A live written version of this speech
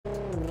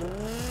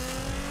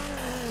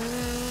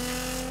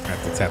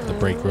have to tap the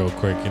brake real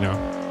quick, you know.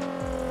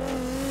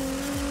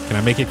 Can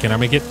I make it? Can I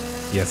make it?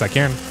 Yes, I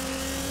can.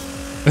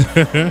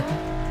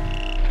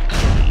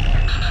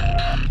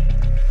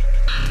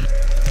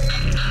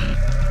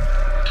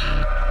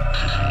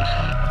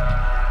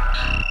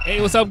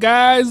 Hey, what's up,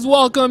 guys?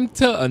 Welcome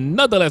to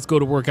another Let's Go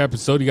to Work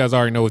episode. You guys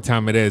already know what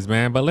time it is,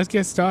 man, but let's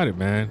get started,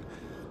 man.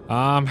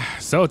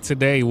 So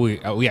today we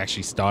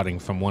actually starting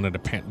from one of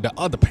the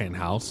other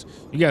penthouse.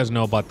 You guys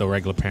know about the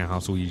regular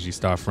penthouse we usually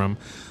start from,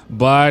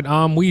 but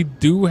we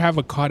do have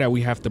a car that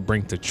we have to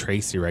bring to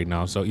Tracy right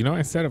now. So, you know,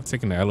 instead of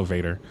taking the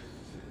elevator,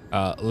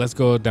 let's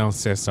go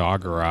downstairs to our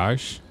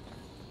garage,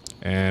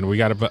 and we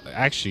gotta,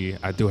 actually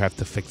I do have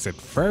to fix it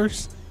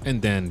first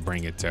and then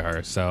bring it to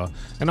her. So,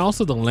 and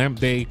also the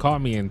they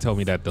called me and told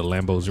me that the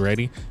Lambo's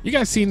ready. You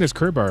guys seen this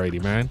crib already,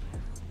 man?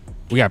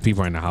 We got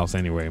people in the house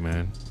anyway,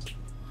 man.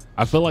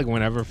 I feel like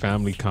whenever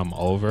family come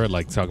over,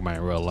 like talking about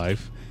in real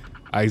life,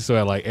 I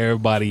swear like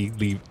everybody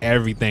leave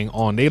everything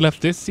on. They left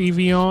this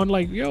TV on,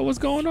 like, yo, what's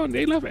going on?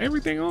 They left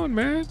everything on,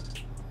 man.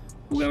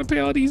 We gotta pay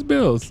all these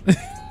bills.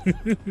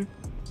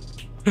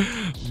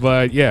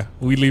 But yeah,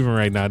 we leaving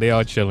right now. They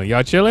all chilling.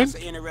 Y'all chilling? That's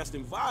an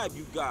interesting vibe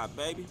you got,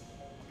 baby.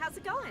 How's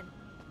it going?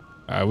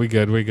 All right, we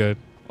good, we good.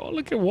 Oh,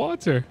 look at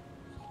water.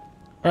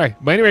 All right,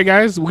 but anyway,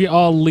 guys, we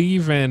all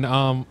leave, and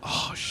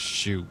oh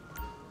shoot.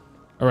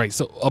 All right,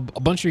 so a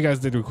bunch of you guys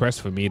did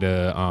request for me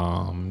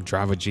to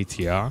drive a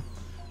GTR.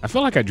 I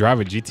feel like I drive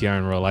a GTR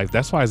in real life.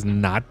 That's why it's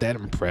not that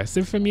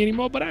impressive for me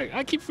anymore, but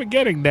I keep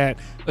forgetting that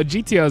a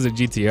GTR is a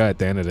GTR at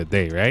the end of the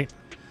day, right?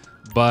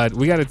 But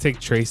we got to take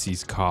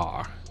Tracy's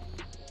car.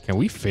 Can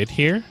we fit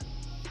here?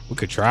 We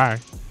could try.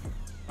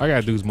 All I got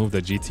to do is move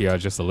the GTR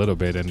just a little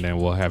bit, and then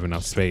we'll have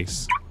enough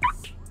space.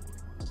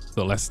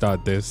 So let's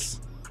start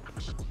this.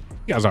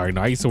 You guys already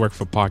know I used to work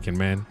for parking,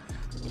 man.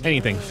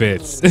 Anything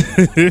fits.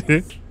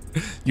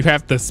 You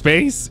have the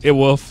space, it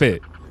will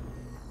fit.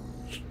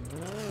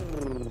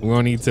 We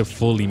don't need to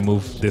fully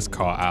move this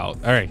car out.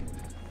 All right,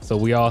 so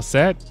we all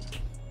set.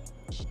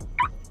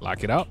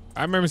 Lock it up.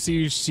 I remember she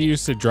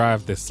used to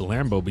drive this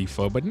Lambo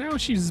before, but now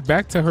she's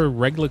back to her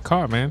regular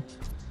car, man.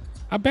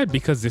 I bet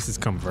because this is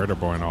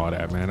convertible and all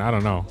that, man. I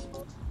don't know.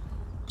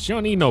 She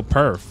don't need no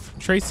perf.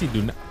 Tracy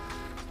do not.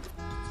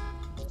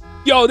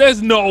 Yo,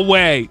 there's no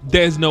way.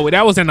 There's no way.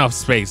 That was enough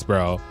space,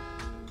 bro.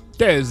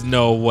 There's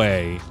no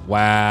way.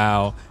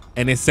 Wow.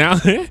 And it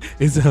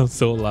sounds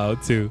so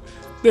loud too.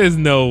 There's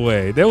no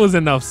way. There was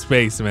enough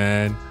space,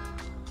 man.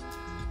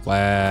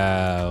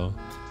 Wow.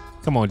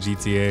 Come on,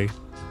 GTA.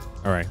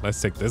 All right,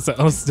 let's take this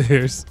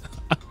upstairs.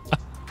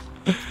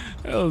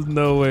 There was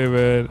no way,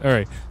 man. All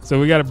right, so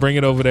we got to bring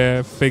it over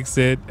there, fix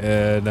it,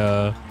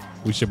 and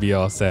we should be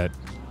all set.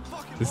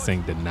 This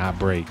thing did not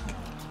break.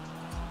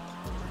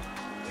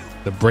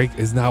 The brake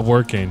is not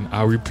working.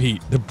 I'll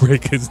repeat, the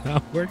brake is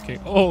not working.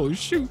 Oh,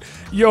 shoot.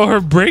 Yo, her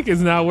brake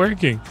is not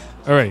working.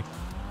 All right,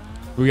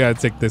 we got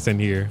to take this in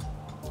here.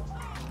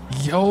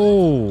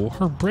 Yo,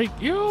 her brake.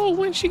 Yo,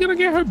 when's she going to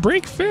get her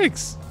brake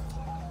fixed?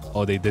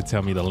 Oh, they did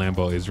tell me the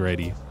Lambo is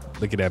ready.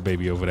 Look at that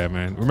baby over there,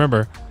 man.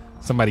 Remember,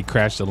 somebody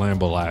crashed the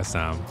Lambo last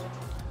time.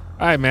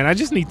 All right, man, I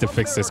just need to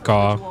fix this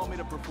car.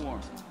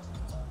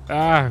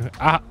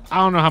 I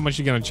don't know how much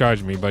you're going to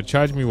charge me, but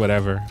charge me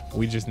whatever.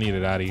 We just need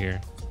it out of here.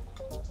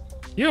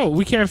 Yo,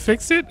 we can't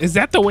fix it? Is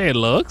that the way it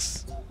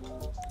looks?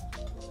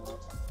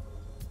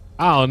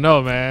 I don't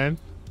know, man.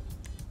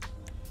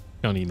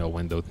 Don't need no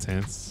window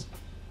tints.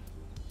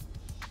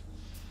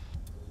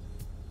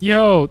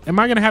 Yo, am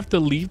I gonna have to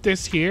leave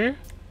this here?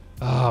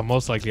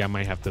 Most likely I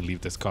might have to leave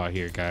this car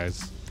here,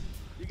 guys.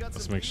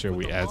 Let's make sure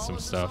we add some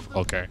stuff.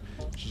 Okay,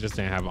 she just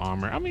didn't have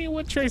armor. I mean,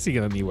 what Tracy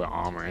gonna need with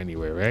armor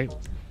anyway, right?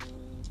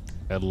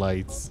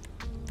 Headlights.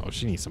 Oh,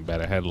 she needs some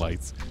better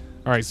headlights.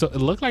 All right, so it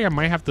looked like I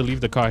might have to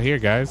leave the car here,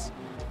 guys.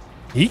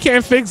 He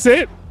can't fix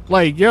it.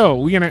 Like,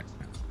 yo,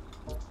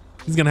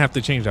 he's gonna have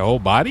to change the whole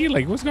body.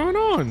 Like, what's going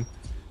on?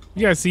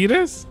 You guys see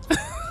this?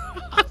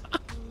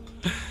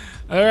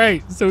 All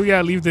right, so we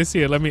gotta leave this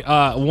here. Let me,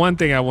 one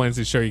thing I wanted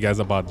to show you guys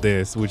about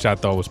this, which I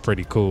thought was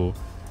pretty cool.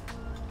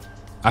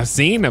 I've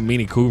seen a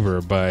Mini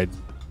Cooper, but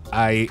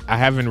I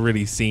haven't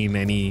really seen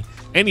any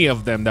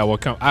of them that will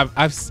come.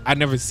 I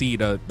never see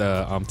the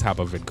top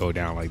of it go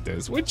down like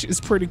this, which is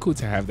pretty cool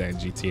to have that in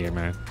GTA,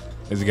 man.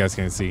 As you guys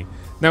can see.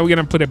 Now we're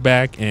gonna put it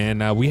back,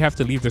 and we have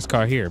to leave this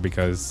car here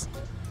because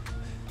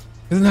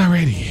it's not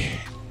ready.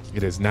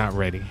 It is not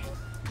ready.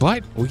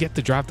 But we get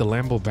to drive the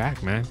Lambo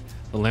back, man.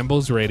 The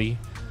Lambo's ready.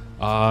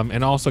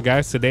 And also,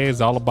 guys, today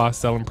is all about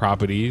selling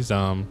properties.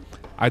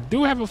 I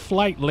do have a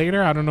flight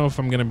later. I don't know if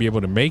I'm gonna be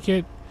able to make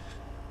it,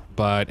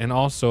 but and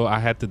also I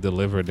had to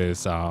deliver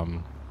this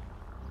what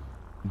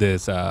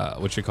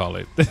you call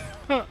it.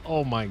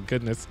 Oh my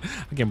goodness,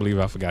 I can't believe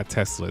I forgot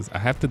Teslas. I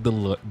have to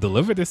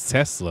deliver this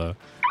Tesla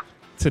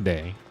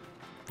today,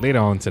 later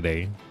on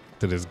today,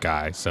 to this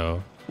guy.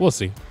 So we'll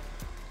see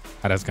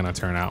how that's gonna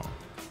turn out.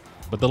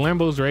 But the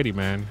Lambo's ready,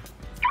 man.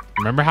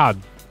 Remember how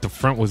the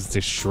front was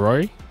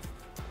destroyed?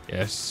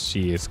 Yes,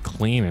 she is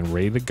clean and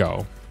ready to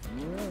go.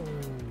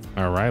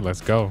 All right, let's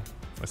go.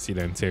 Let's see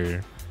the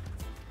interior.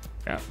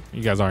 Yeah,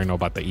 you guys already know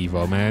about the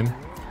Evo, man.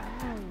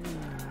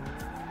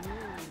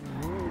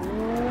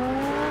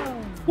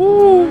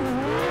 Woo!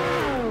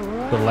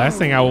 The last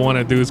thing I want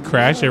to do is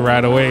crash it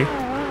right away.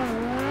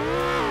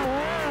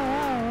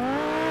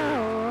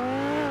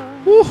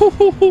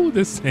 Woo!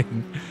 This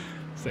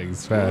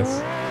thing's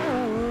fast.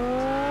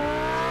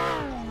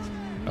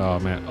 Oh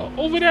man,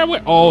 over there.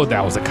 Oh,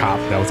 that was a cop.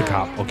 That was a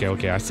cop. Okay,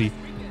 okay. I see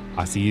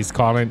he's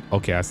calling.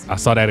 Okay, I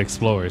saw that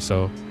Explorer.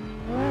 So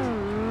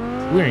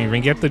we didn't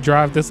even get to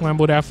drive this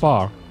Lambo that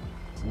far.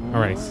 All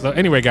right. So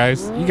anyway,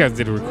 guys, you guys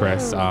did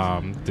request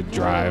to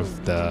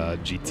drive the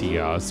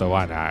GTR. So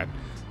why not?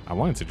 I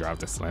wanted to drive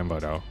this Lambo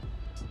though.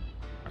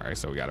 All right,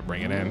 so we got to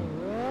bring it in.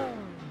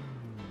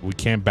 We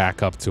can't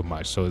back up too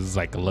much, so it's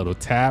like a little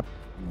tap.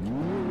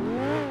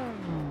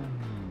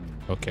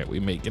 Okay, we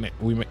making it.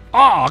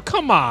 Oh,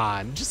 come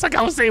on! Just like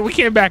I was saying, we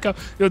can't back up.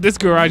 Yo, this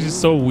garage is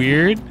so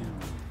weird.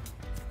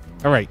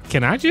 All right,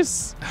 can I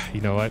just?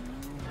 You know what?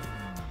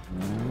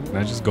 Can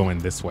I just go in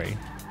this way?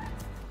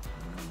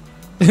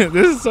 This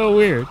is so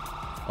weird.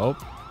 Oh,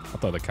 I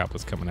thought the cop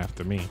was coming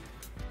after me.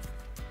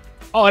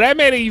 Oh, that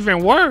made it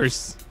even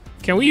worse.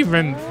 Can we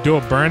even do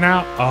a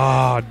burnout?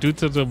 Oh, due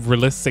to the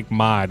realistic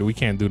mod, we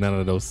can't do none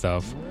of those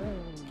stuff.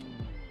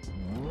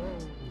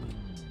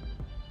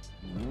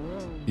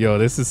 Yo,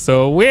 this is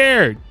so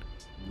weird.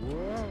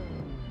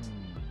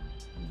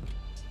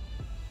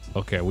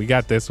 Okay, we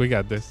got this. We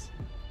got this.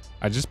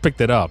 I just picked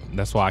it up.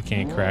 That's why I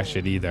can't crash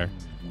it either.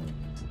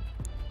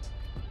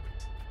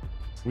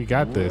 We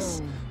got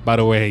this. By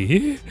the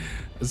way,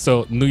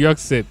 so New York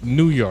City,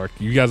 New York.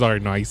 You guys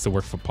already know I used to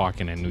work for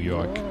parking in New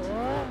York.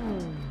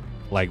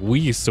 Like, we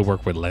used to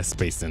work with less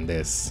space than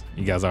this.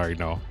 You guys already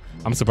know.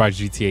 I'm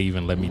surprised GTA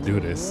even let me do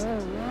this.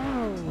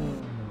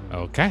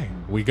 Okay,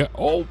 we got.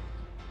 Oh.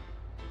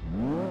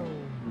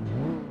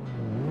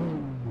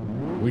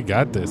 We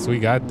got this. We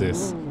got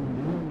this.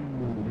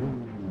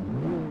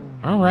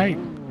 All right.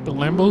 The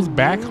Lambo's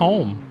back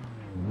home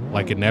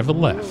like it never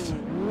left.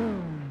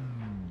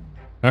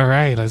 All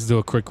right. Let's do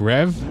a quick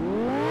rev.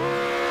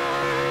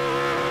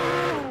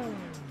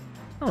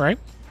 All right.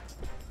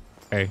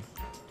 Hey,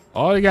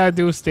 all you got to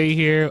do is stay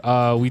here.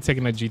 We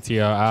taking the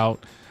GTR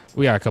out.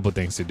 We got a couple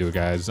things to do,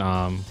 guys.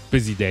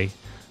 Busy day.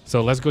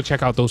 So let's go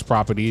check out those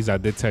properties. I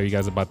did tell you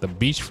guys about the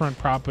beachfront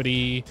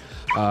property.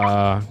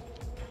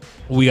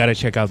 We got to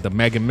check out the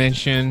Mega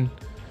Mansion.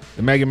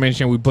 The Mega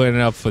Mansion, we putting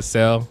it up for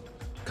sale.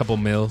 Couple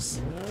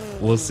mils.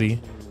 We'll see.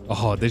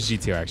 Oh, this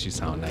GTR actually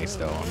sound nice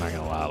though. I'm not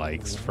gonna lie,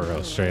 like for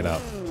real, straight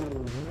up.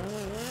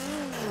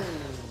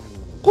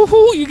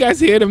 Woohoo! You guys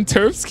hear them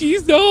turf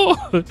skis though?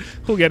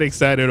 Who get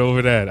excited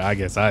over that? I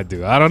guess I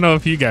do. I don't know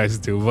if you guys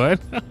do, but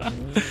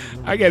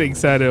I get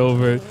excited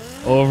over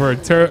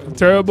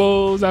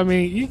turbos. I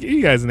mean,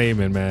 you guys name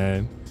it,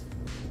 man.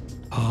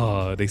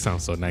 Oh, they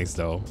sound so nice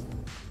though.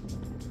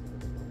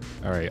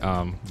 All right,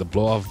 the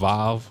blow-off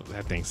valve,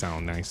 that thing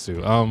sound nice too.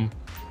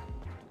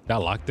 Did I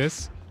lock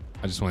this?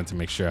 I just wanted to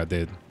make sure I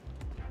did.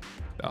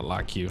 Did I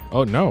lock you?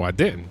 Oh no, I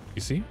didn't.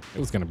 You see, it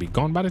was gonna be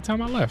gone by the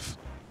time I left.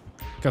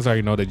 You guys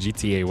already know the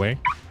GTA way.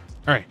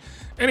 All right,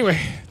 anyway,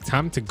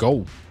 time to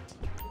go.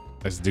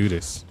 Let's do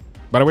this.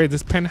 By the way,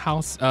 this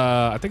penthouse,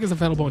 I think is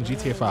available on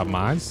GTA 5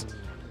 mods.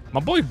 My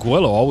boy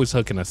Guillo always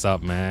hooking us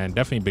up, man.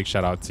 Definitely big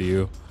shout out to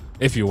you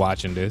if you're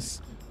watching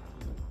this.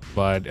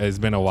 But it's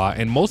been a while,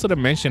 and most of the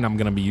mention I'm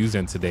gonna be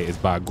using today is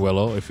by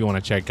Guillo. If you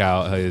want to check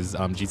out his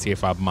GTA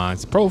 5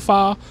 mods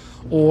profile,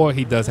 or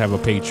he does have a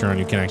Patreon,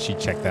 you can actually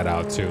check that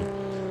out too.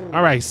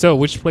 All right, so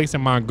which place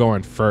am I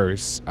going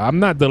first? I'm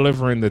not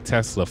delivering the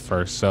Tesla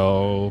first,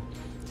 so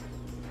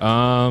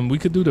we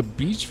could do the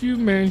Beachview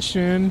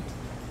Mansion.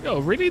 Yo,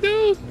 really,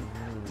 dude?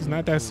 It's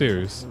not that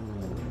serious.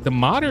 The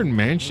Modern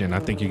Mansion, I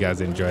think you guys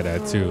enjoy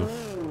that too,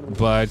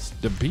 but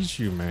the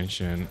Beachview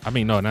Mansion, I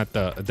mean, no, not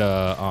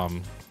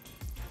the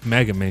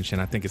Mega Mansion,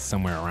 I think it's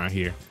somewhere around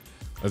here.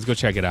 Let's go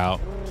check it out,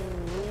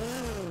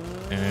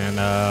 and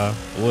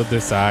we'll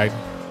decide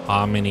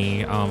how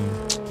many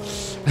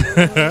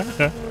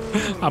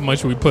how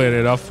much we put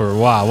it up for.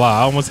 Wow,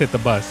 I almost hit the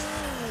bus.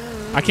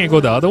 I can't go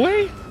the other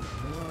way.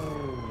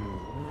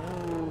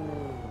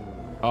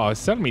 Oh,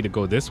 it's telling me to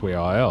go this way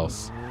or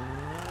else.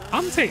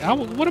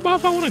 What about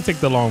if I want to take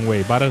the long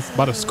way by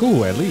the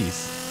school at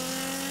least?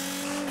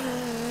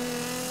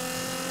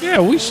 Yeah,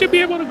 we should be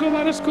able to go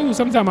by the school.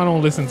 Sometimes I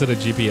don't listen to the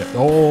GPS.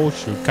 Oh,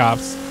 shoot,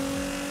 cops.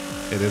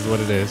 It is what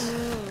it is.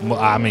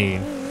 I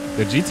mean,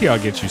 the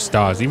GTR gets you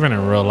stars, even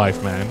in real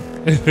life, man.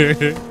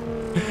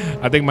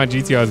 I think my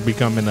GTR is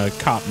becoming a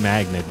cop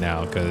magnet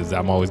now because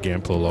I'm always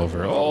getting pulled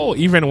over. Oh,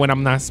 even when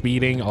I'm not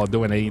speeding or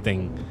doing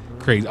anything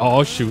crazy.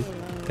 Oh, shoot.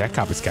 That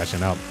cop is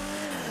catching up.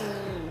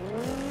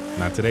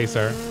 Not today,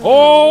 sir.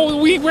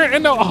 Oh, we were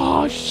in the...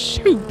 Oh,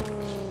 shoot.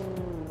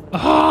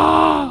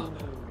 Ah.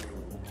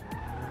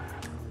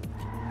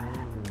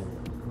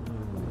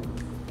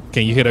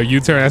 Can you hit a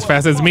U-turn as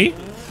fast as me?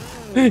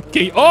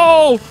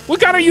 Oh, what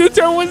kind of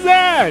U-turn was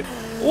that?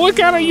 What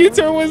kind of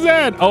U-turn was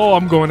that? Oh,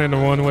 I'm going in the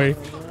wrong way.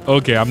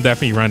 Okay, I'm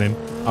definitely running.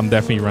 I'm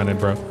definitely running,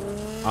 bro.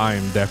 I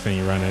am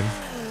definitely running.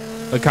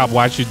 The cop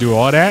watched you do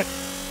all that.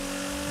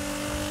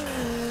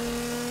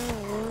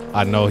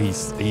 I know he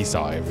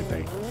saw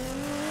everything.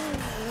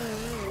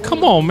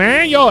 Come on,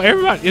 man. Yo,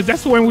 everybody. If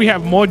that's when we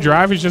have more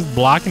drivers just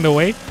blocking the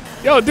way.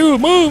 Yo, dude,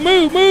 move,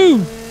 move,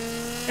 move.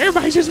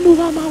 Everybody just move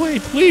out my way,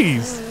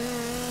 please.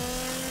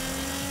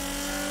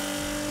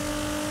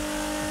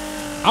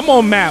 I'm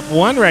on map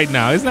 1 right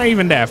now. It's not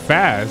even that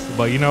fast,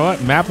 but you know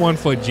what? Map 1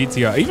 for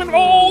GTR.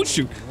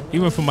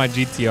 Even for my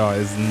GTR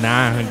is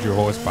 900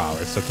 horsepower.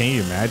 So can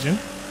you imagine?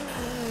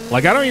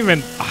 Like I don't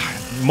even,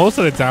 most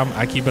of the time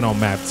I keep it on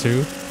map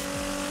 2.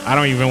 I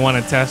don't even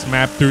want to test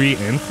map 3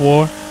 and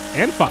 4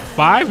 and 5.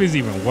 5 is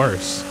even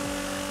worse.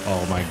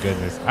 Oh my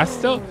goodness. I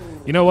still,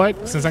 you know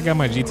what? Since I got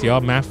my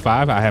GTR, map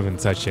 5 I haven't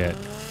touched yet.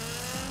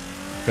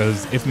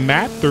 Because if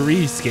map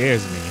 3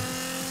 scares me,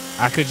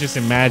 I could just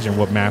imagine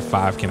what map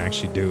 5 can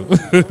actually do.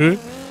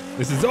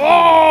 This is,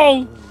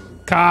 oh,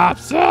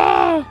 cops.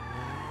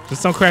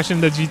 Just don't crash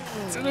into the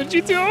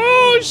GTR.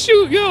 Oh,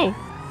 shoot, yo.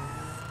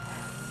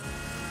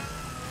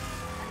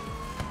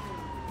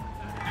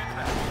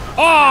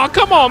 Oh,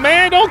 come on,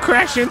 man. Don't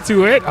crash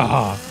into it.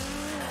 Oh.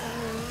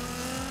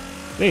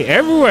 They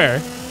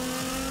everywhere.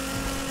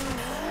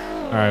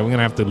 All right, we're going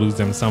to have to lose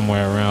them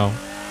somewhere around.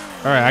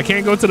 All right, I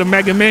can't go to the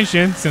mega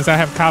mission since I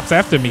have cops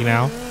after me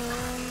now.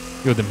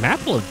 Yo, the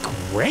map looked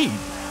great.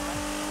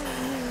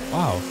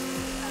 Wow.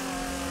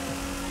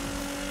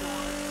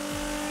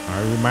 All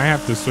right, we might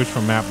have to switch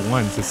from map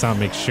 1 to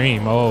some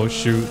extreme. Oh,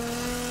 shoot.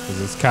 Because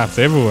there's cops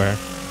everywhere.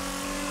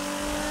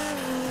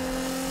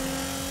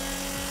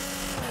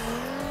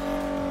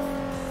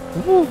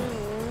 Woo. All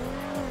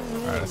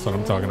right, that's what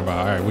I'm talking about.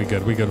 All right, we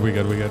good, we good, we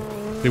good, we good.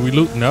 Did we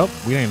lose? Nope,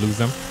 we didn't lose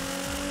them.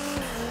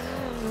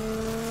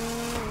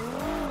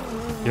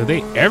 Yo,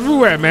 they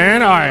everywhere,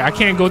 man. All right, I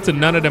can't go to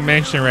none of the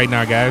mansion right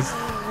now, guys.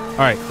 All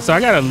right, so I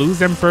got to lose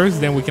them first,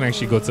 then we can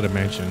actually go to the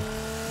mansion.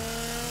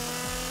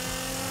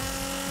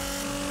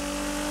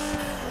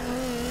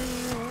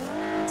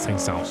 This thing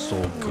sounds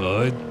so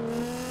good.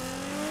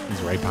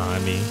 He's right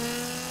behind me.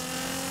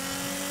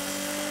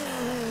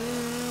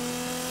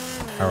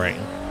 All right,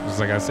 just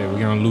like I said, we're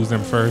going to lose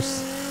them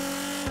first.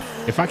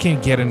 If I can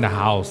get in the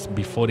house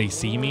before they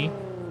see me,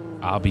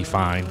 I'll be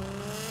fine.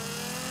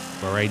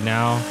 But right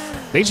now,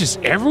 they just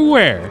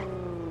everywhere.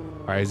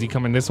 All right, is he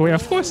coming this way?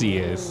 Of course he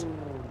is.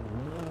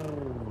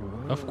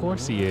 Of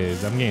course he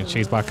is. I'm getting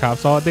chased by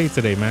cops all day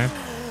today, man.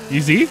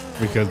 You see?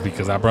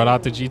 Because I brought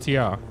out the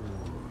GTR.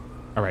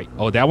 All right.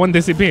 Oh, that one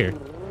disappeared.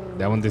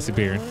 That one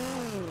disappeared.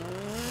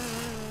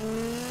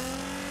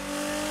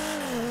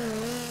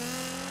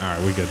 All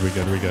right, we good, we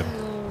good, we good.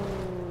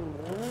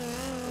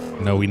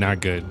 No, we not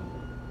good.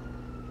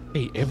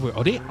 Hey, everywhere.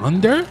 Are they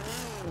under?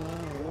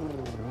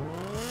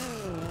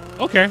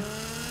 Okay.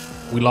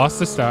 We lost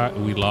the start.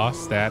 We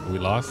lost that. We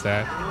lost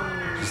that.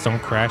 Just don't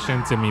crash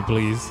into me,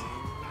 please.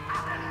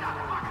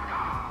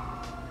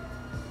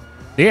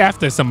 They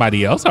after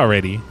somebody else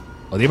already.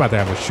 Oh, they about to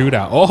have a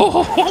shootout.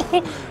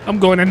 Oh, I'm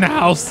going in the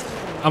house.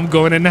 I'm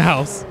going in the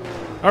house.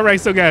 All right,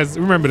 so guys,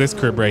 remember this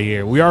crib right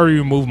here. We already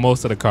removed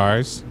most of the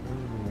cars.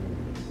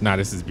 Nah,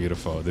 this is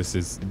beautiful. This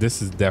is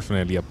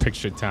definitely a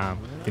picture time.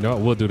 You know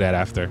what? We'll do that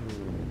after.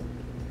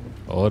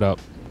 Hold up.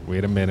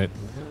 Wait a minute.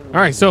 All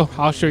right, so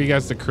I'll show you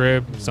guys the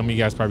crib. Some of you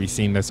guys probably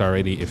seen this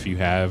already. If you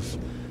have,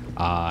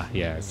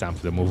 yeah, it's time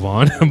for to move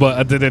on. But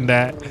other than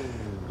that,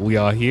 we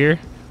are here.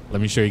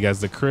 Let me show you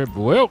guys the crib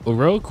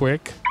real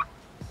quick.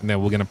 And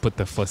then we're going to put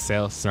the for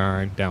sale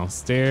sign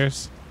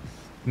downstairs.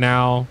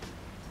 Now,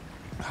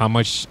 how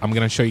much I'm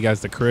going to show you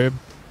guys the crib.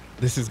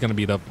 This is going to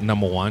be the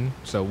number 1.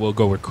 So we'll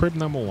go with crib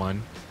number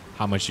 1.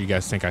 How much you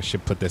guys think I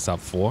should put this up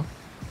for?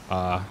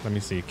 Let me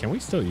see. Can we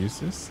still use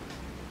this?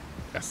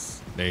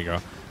 Yes. There you go.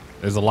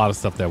 There's a lot of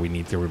stuff that we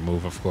need to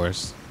remove, of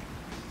course.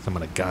 Some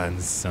of the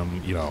guns,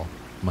 some, you know,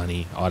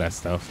 money, all that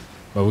stuff.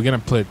 But we're going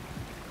to put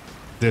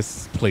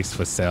this place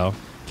for sale.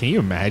 Can you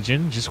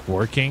imagine just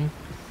working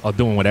or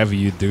doing whatever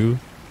you do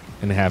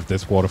and have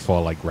this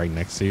waterfall like right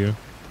next to you?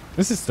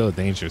 This is still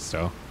dangerous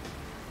though.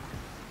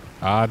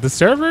 The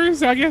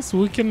servers, I guess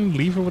we can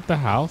leave it with the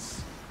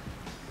house.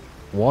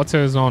 Water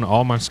is on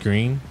all my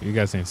screen. You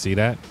guys can see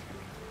that.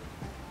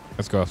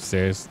 Let's go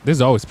upstairs.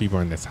 There's always people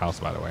in this house,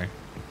 by the way.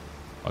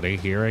 Are they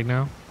here right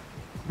now?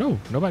 No,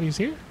 nobody's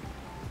here.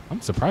 I'm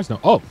surprised. No.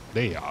 Oh,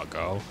 there y'all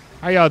go.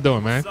 How y'all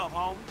doing, man? What's up,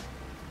 homie?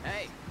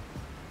 Hey.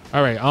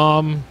 All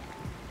right.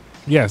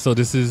 Yeah. So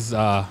this is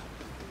the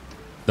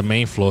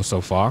main floor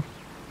so far,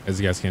 as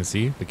you guys can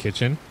see, the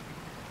kitchen.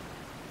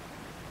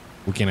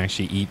 We can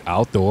actually eat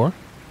outdoor,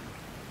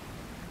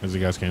 as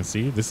you guys can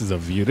see. This is a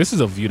view. This is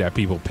a view that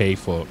people pay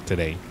for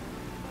today,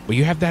 but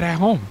you have that at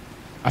home.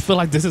 I feel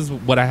like this is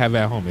what I have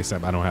at home,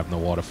 except I don't have no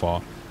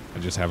waterfall. I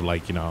just have,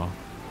 like, you know,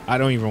 I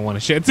don't even want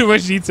to share too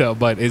much detail,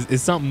 but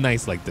it's something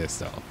nice like this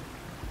though.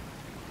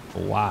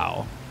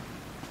 Wow,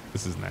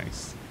 this is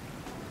nice.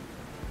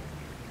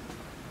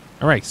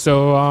 All right,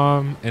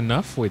 so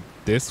enough with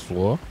this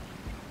floor.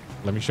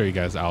 Let me show you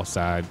guys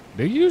outside.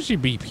 There usually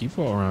be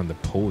people around the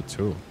pool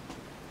too.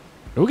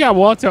 We got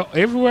water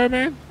everywhere,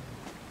 man.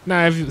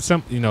 Now, if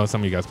some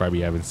of you guys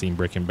probably haven't seen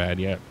Breaking Bad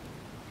yet,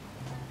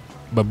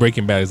 but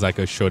Breaking Bad is like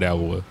a show that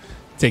will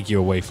take you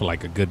away for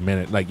like a good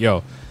minute. Like,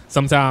 yo,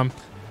 sometime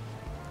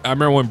I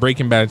remember when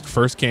Breaking Bad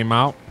first came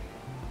out,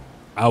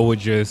 I would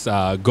just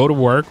go to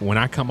work. When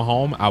I come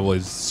home, I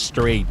was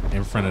straight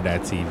in front of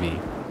that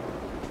TV.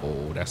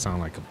 Oh, that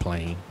sounded like a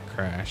plane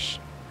crash.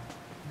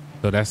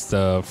 So that's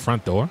the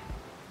front door,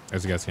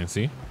 as you guys can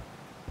see.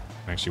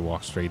 Actually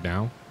walk straight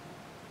down.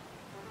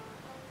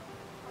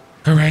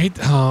 All right,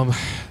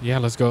 yeah,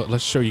 let's go.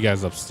 Let's show you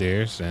guys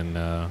upstairs, and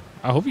I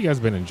hope you guys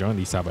been enjoying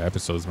these type of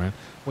episodes, man.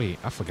 Wait,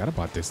 I forgot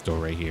about this door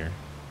right here.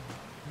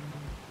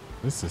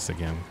 What's this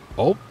again?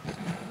 Oh,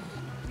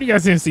 you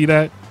guys didn't see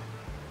that?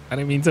 I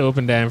didn't mean to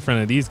open that in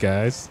front of these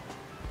guys.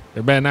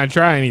 They better not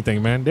try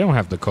anything, man. They don't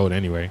have the code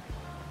anyway.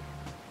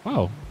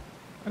 Oh,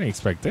 I didn't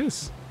expect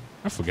this.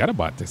 I forgot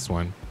about this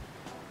one.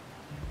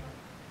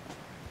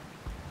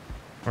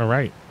 All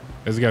right,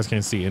 as you guys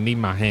can see, I need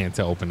my hand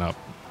to open up.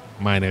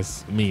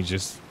 Minus me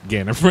just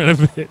getting in front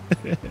of it.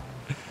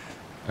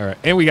 All right,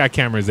 and we got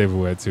cameras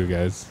everywhere too,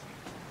 guys.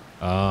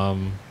 Oh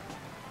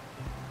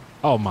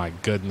my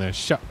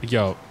goodness,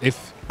 yo!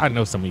 If I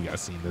know some of you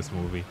guys seen this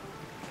movie,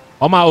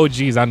 all my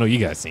OGs, I know you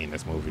guys seen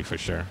this movie for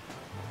sure.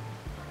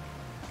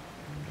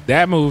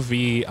 That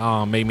movie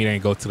made me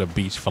then go to the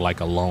beach for like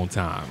a long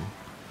time,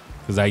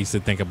 because I used to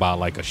think about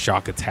like a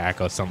shark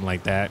attack or something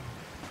like that.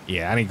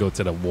 Yeah, I didn't go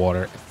to the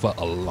water for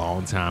a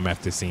long time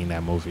after seeing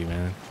that movie,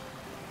 man.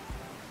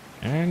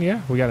 And yeah,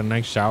 we got a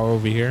nice shower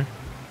over here.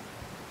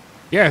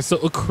 Yeah, so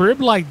a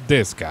crib like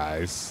this,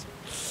 guys,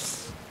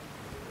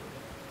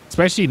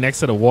 especially next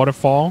to the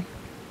waterfall,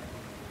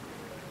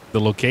 the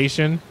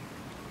location,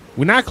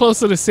 we're not close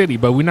to the city,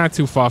 but we're not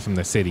too far from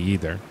the city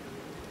either.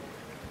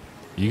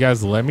 You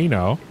guys let me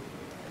know.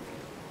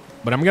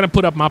 But I'm gonna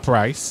put up my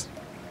price.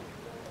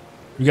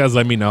 You guys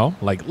let me know.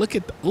 Like, look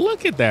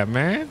at that,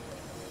 man.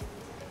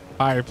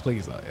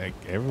 Fireplace like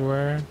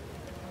everywhere.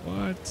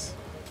 What?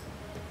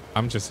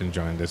 I'm just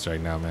enjoying this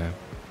right now, man.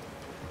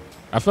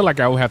 I feel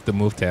like I would have to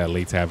move to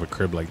LA to have a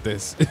crib like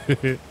this.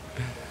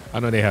 I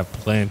know they have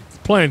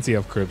plenty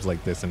of cribs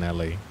like this in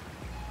LA.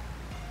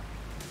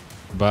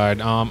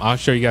 But I'll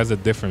show you guys a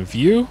different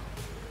view.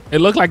 It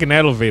looked like an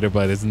elevator,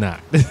 but it's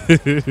not.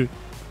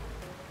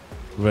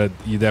 But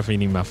you definitely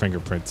need my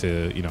fingerprint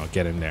to, you know,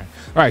 get in there.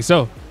 All right,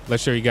 so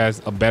let's show you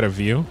guys a better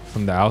view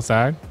from the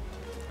outside.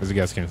 As you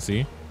guys can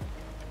see,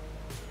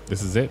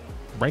 this is it.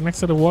 Right next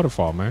to the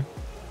waterfall, man.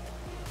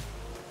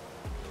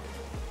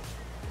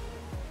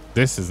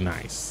 This is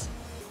nice.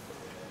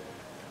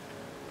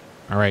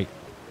 All right.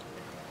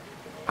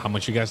 How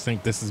much you guys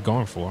think this is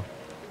going for?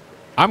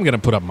 I'm going to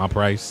put up my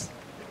price.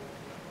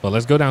 But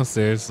let's go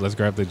downstairs. Let's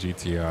grab the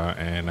GTR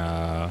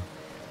and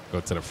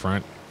go to the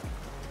front.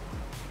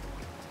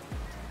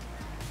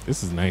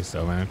 This is nice,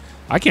 though, man.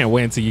 I can't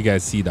wait until you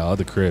guys see the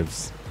other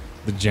cribs.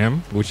 The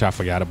gym, which I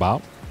forgot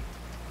about.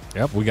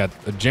 Yep, we got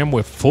a gym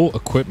with full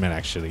equipment,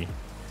 actually.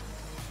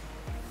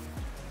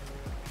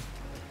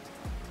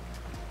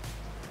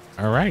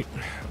 All right,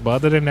 but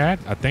other than that,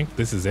 I think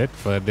this is it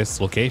for this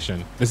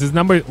location. This is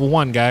number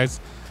one, guys.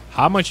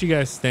 How much you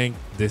guys think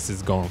this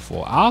is going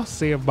for? I'll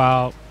say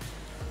about,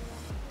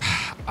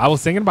 I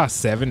was thinking about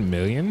 7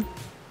 million,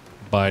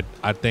 but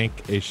I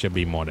think it should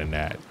be more than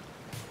that,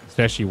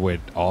 especially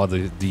with all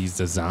these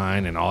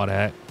design and all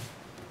that.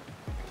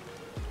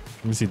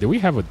 Let me see, do we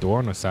have a door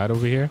on the side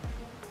over here?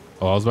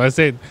 Oh, I was about to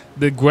say,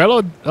 the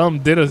Guello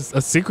did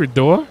a secret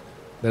door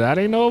that I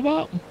didn't know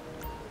about. All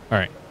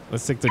right,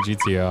 let's take the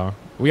GTR.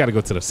 We got to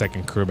go to the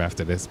second crib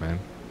after this, man.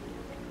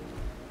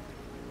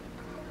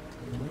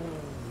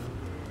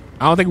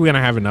 I don't think we're going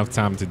to have enough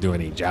time to do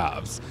any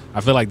jobs.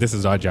 I feel like this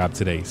is our job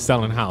today.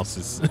 Selling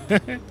houses.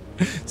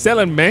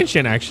 Selling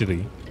mansion,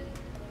 actually.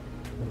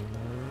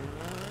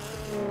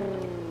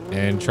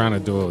 And trying to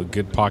do a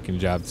good parking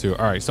job, too.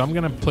 All right, so I'm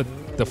going to put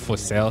the for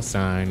sale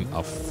sign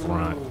up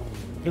front.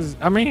 Because,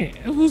 I mean,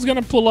 who's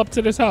going to pull up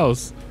to this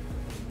house?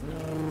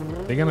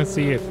 They're going to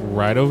see it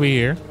right over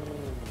here.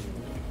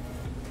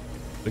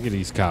 Look at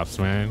these cops,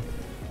 man.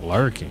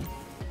 Lurking.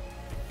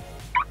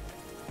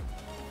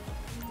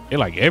 They're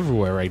like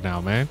everywhere right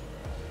now, man.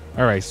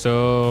 All right,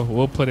 so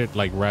we'll put it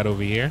like right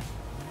over here.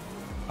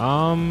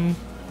 Let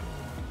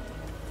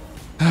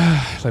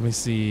me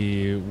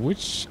see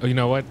which, oh, you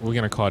know what? We're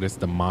going to call this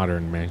the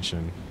modern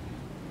mansion.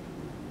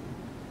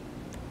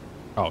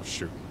 Oh,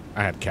 shoot.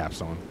 I had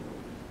caps on.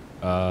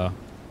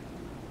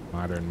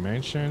 Modern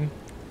mansion.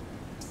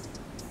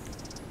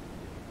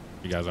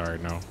 You guys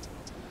already know.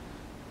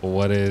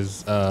 What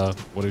is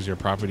your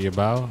property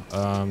about?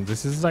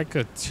 This is like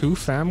a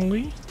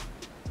 2-family.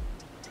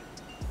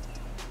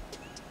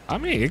 I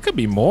mean, it could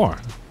be more.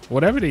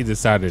 Whatever they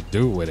decide to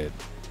do with it.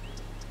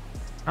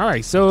 All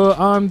right, so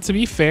to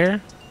be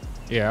fair,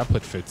 yeah, I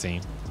put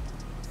 15.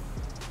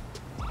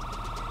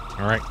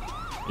 All right,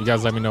 you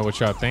guys let me know what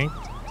y'all think.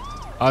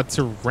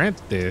 To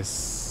rent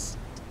this,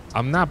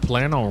 I'm not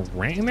planning on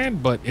renting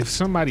it, but if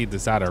somebody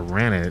decide to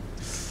rent it,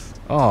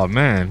 oh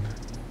man.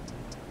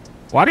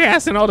 Why are they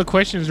asking all the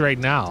questions right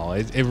now?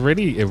 It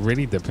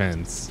really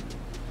depends.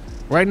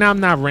 Right now, I'm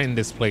not renting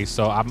this place,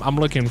 so I'm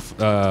looking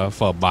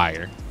for a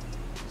buyer.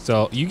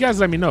 So you guys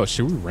let me know.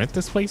 Should we rent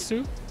this place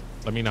too?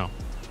 Let me know.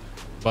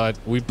 But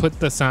we put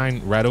the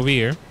sign right over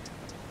here.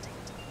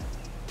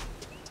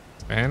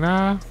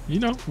 And, you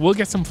know, we'll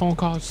get some phone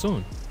calls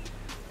soon.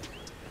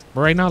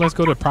 But right now, let's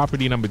go to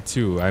property number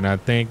 2. And I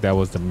think that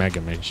was the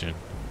Mega Mansion.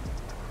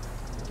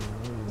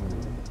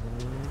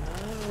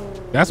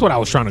 That's what I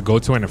was trying to go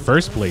to in the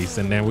first place.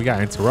 And then we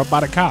got interrupted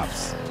by the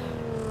cops.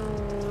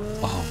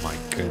 Oh, my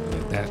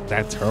goodness.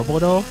 That turbo,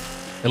 though.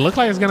 It looked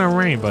like it's going to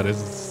rain, but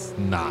it's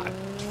not.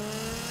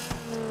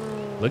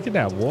 Look at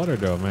that water,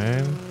 though,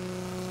 man.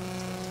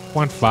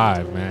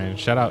 1.5, man.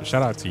 Shout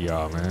out to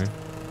y'all, man.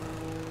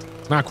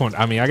 Not Quant.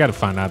 I mean, I got to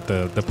find out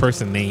the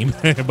person name.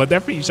 But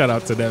definitely shout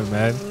out to them,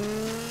 man.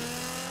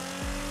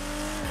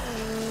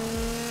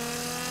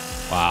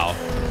 Wow.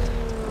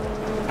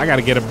 I got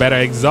to get a better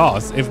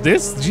exhaust. If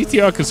this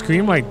GTR could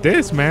scream like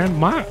this, man,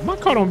 my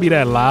car don't be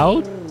that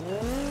loud.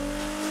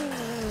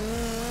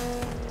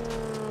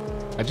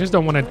 I just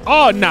don't want to.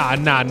 Oh, nah.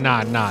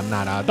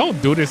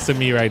 Don't do this to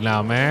me right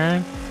now,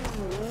 man.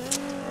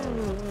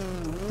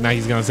 Now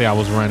he's going to say I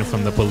was running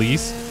from the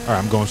police. All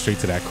right, I'm going straight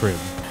to that crib.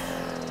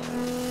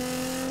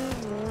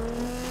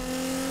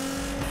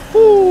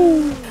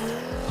 Woo.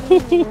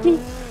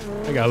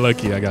 I got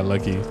lucky.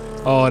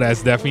 Oh,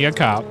 that's definitely a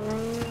cop.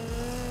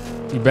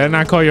 You better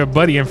not call your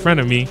buddy in front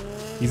of me.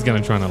 He's going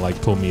to try to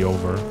like pull me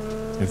over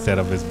instead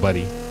of his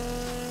buddy.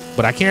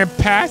 But I can't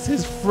pass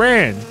his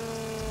friend.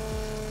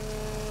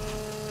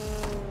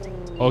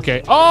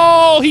 Okay.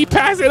 Oh, he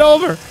passed it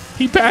over.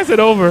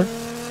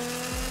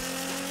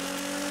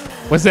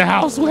 Where's the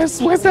house? Where's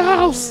the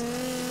house?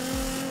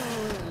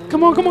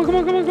 Come on.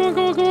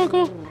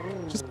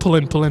 Just pull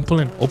in.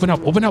 Open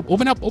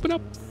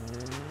up.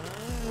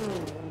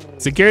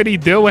 Security,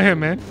 deal with him,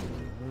 man.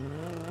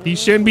 He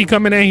shouldn't be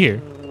coming in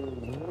here.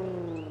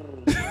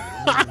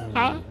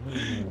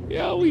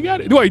 Yo, we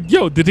got it. Wait,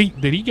 yo, did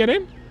he get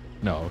in?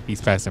 No,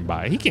 he's passing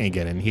by. He can't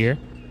get in here.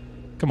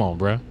 Come on,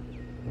 bro.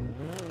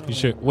 You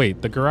should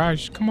wait. The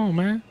garage. Come on,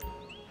 man.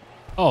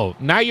 Oh,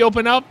 now you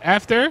open up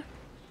after.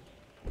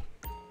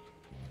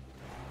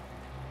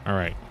 All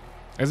right.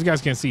 As you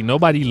guys can see,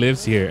 nobody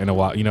lives here in a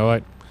while. You know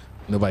what?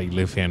 Nobody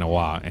lived here in a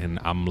while, and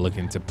I'm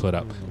looking to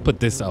put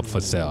this up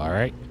for sale. All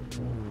right.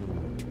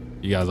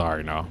 You guys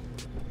already know.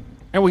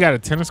 And we got a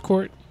tennis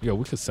court. Yo,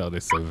 we could sell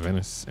this to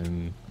Venice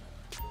and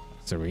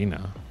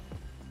Serena.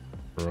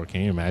 Bro,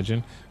 can you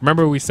imagine?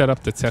 Remember we set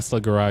up the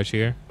Tesla garage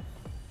here,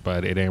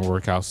 but it didn't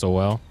work out so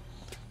well.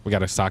 We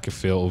got a soccer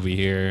field over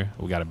here.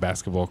 We got a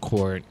basketball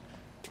court.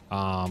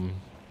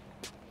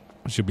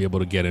 Should be able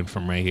to get in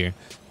from right here.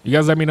 You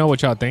guys let me know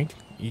what y'all think.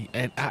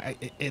 And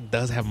it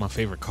does have my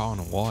favorite car on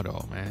the wall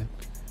though, man.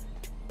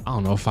 I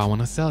don't know if I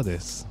want to sell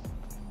this.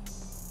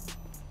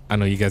 I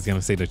know you guys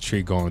gonna say the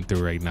tree going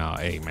through right now.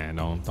 Hey man,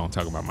 don't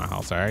talk about my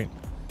house, all right?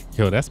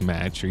 Yo, that's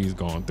mad trees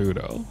going through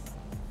though.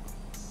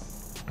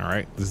 All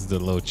right, this is the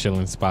little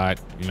chilling spot.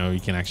 You know, you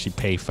can actually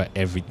pay for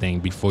everything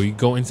before you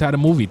go inside a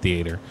movie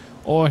theater.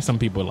 Or some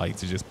people like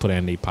to just put it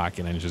in their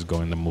pocket and just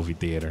go in the movie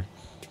theater,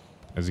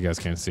 as you guys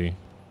can see.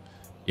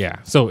 Yeah,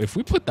 so if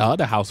we put the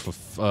other house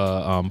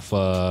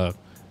for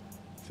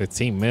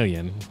 15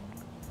 million,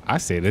 I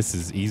say this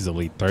is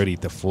easily 30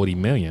 to 40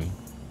 million.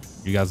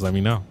 You guys let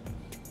me know.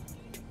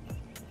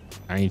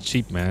 I ain't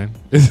cheap, man.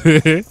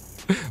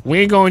 We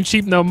ain't going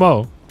cheap no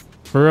more.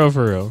 For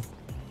real.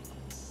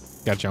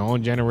 Got your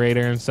own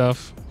generator and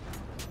stuff.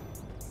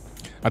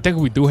 I think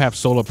we do have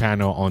solar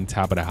panel on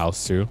top of the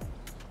house too.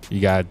 You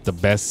got the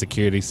best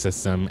security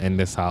system in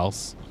this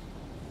house.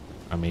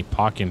 I mean,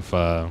 parking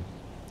for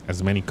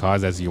as many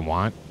cars as you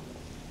want.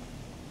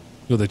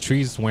 Yo, the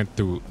trees went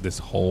through this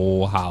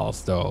whole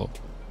house though.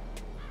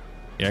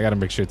 Yeah, I gotta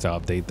make sure to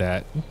update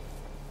that.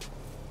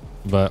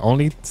 But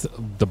only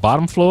the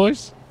bottom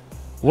floors.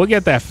 We'll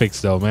get that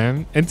fixed though,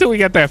 man. Until we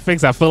get that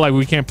fixed, I feel like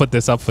we can't put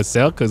this up for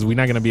sale because we're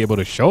not gonna be able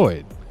to show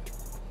it.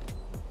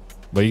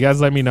 But you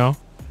guys let me know.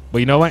 But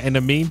you know what? In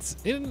the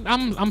meantime,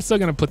 I'm still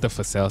gonna put the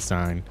for sale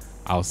sign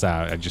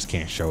outside. I just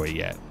can't show it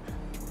yet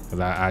because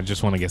I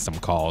just want to get some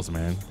calls,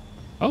 man.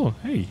 Oh,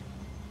 hey,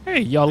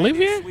 y'all live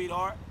here?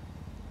 Sweetheart.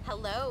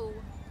 Hello.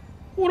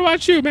 What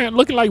about you, man?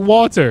 Looking like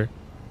Walter.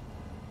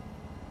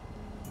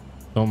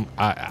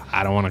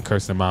 I don't want to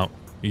curse him out.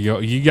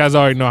 You guys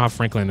already know how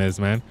Franklin is,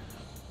 man.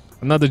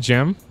 Another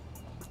gem.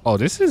 Oh,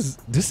 this is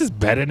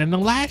better than the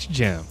last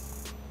gem.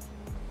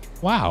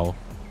 Wow.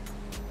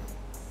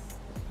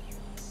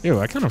 Ew,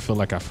 I kind of feel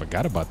like I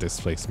forgot about this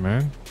place,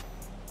 man.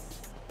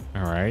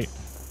 All right.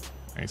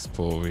 Nice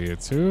pool over here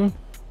too.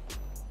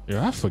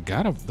 Yo, I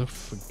forgot of the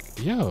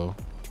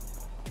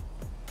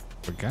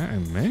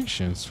Forgotten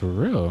Mansions for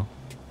real.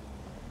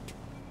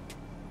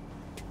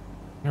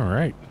 All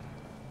right.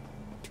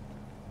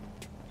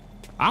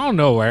 I don't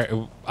know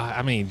where.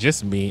 I mean,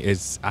 just me.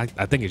 I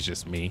think it's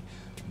just me.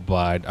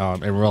 But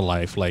in real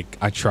life, like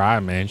I try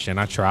a mansion.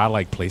 I try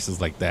like places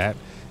like that.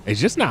 It's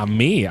just not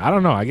me. I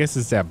don't know. I guess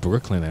it's that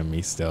Brooklyn in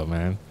me still,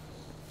 man.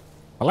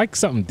 I like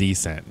something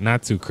decent,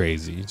 not too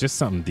crazy. Just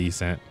something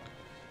decent.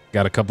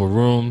 Got a couple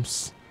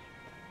rooms,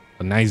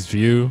 a nice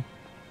view.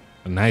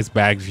 A nice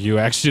back view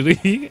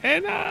actually,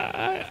 and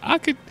I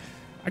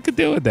could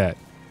deal with that.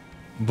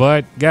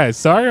 But guys,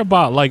 sorry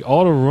about like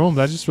all the rooms.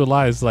 I just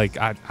realized like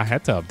I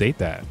had to update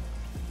that.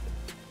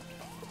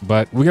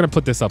 But we're gonna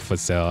put this up for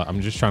sale. I'm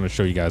just trying to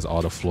show you guys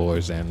all the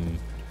floors and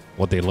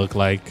what they look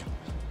like.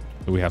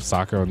 Do we have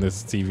soccer on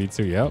this TV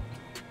too? Yep.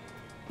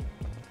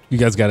 You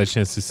guys got a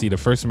chance to see the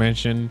first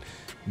mention.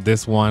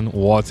 This one,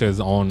 water is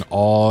on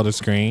all the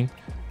screen.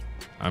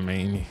 I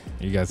mean,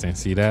 you guys didn't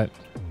see that.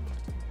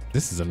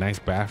 This is a nice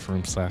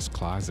bathroom slash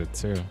closet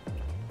too.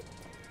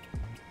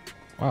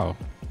 Wow.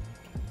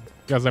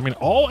 You guys, I mean,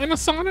 all in a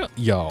sauna?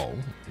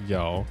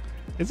 Yo.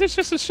 Is this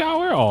just a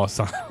shower or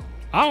sauna?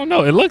 I don't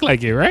know. It looked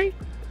like it, right?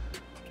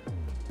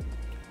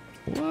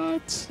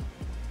 What?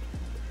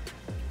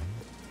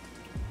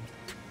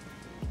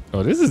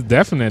 Oh, this is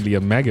definitely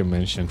a mega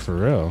mansion for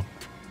real.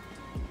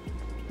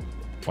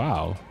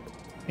 Wow.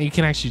 And you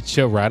can actually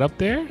chill right up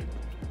there?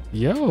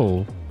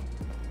 Yo.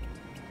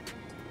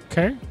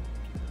 Okay.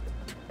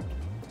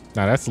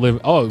 Now that's live.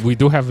 Oh, we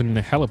do have a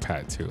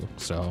helipad too.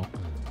 So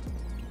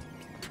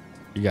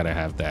you gotta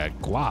have that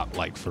guap,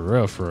 like for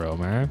real,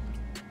 man.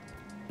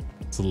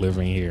 It's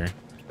living here.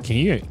 Can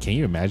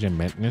you imagine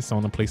maintenance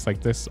on a place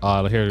like this?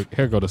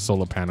 Here go the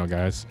solar panel,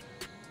 guys.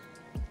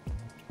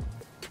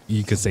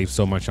 You could save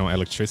so much on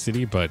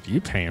electricity, but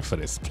you paying for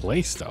this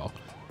place though.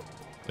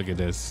 Look at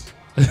this.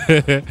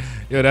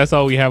 Yo, that's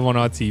all we have on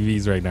our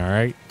TVs right now,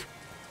 right?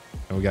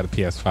 And we got a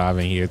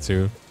PS5 in here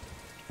too.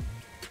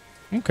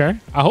 Okay.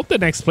 I hope the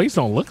next place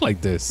don't look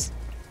like this.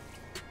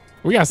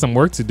 We got some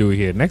work to do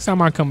here. Next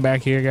time I come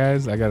back here,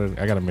 guys, I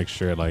gotta make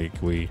sure like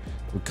we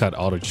cut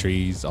all the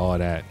trees, all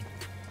that.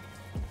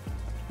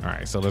 All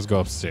right, so let's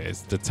go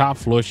upstairs. The top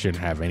floor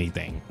shouldn't have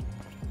anything.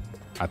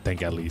 I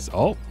think at least.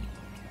 Oh,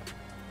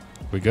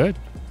 we're good.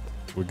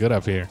 We're good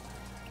up here.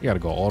 You gotta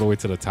go all the way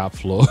to the top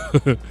floor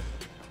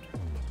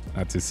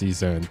not to see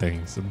certain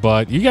things.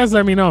 But you guys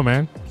let me know,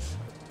 man.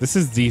 This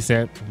is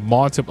decent.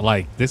 Multiple,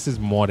 like this is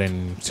more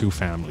than 2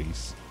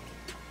 families.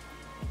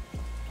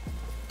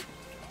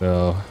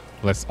 So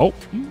let's. Oh,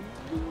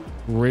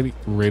 really,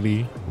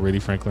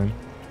 Franklin.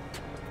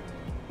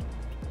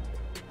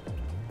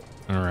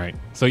 All right.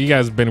 So you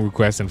guys have been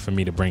requesting for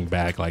me to bring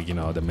back like, you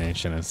know, the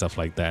mansion and stuff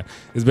like that.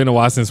 It's been a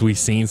while since we've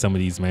seen some of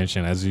these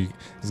mansions. As you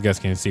guys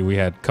can see, we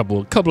had a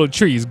couple of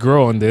trees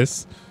grow on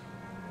this.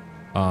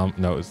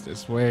 No, it's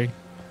this way.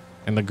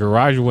 And the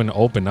garage wouldn't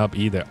open up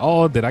either.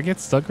 Oh, did I get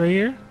stuck right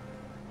here?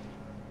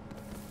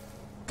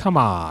 Come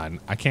on.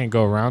 I can't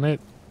go around it.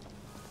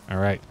 All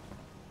right.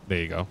 There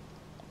you go.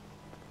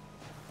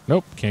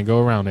 Nope. Can't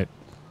go around it.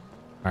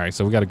 All right.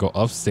 So we got to go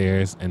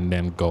upstairs and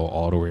then go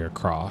all the way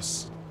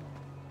across.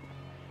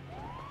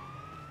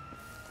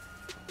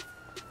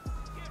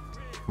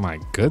 My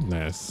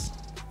goodness.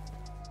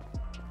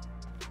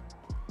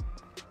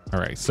 All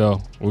right.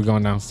 So we're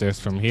going downstairs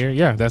from here.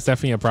 Yeah, that's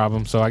definitely a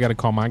problem. So I got to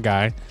call my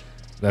guy.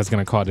 That's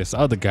going to call this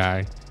other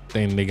guy.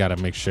 Then they got to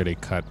make sure they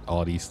cut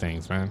all these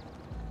things, man.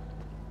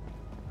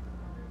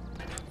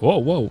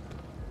 Whoa.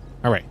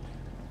 All right.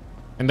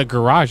 And the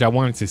garage I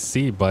wanted to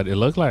see, but it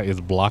looked like it's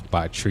blocked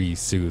by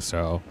trees too.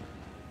 So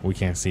we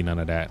can't see none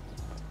of that.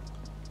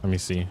 Let me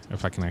see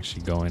if I can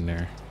actually go in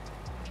there.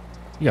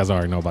 You guys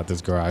already know about this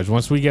garage.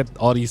 Once we get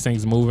all these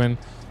things moving,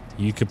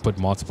 you could put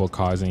multiple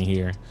cars in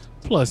here.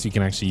 Plus, you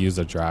can actually use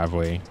a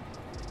driveway.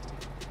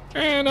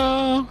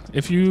 And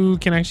if you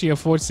can actually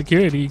afford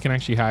security, you can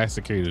actually hire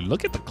security.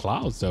 Look at the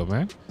clouds though,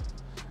 man.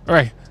 All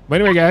right.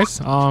 But anyway, guys,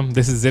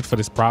 this is it for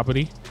this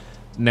property.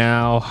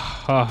 Now,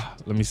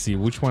 let me see.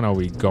 Which one are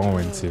we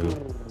going to?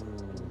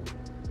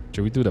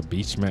 Should we do the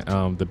beach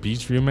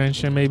view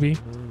mansion maybe?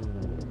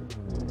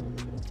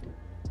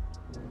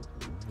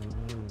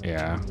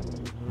 Yeah.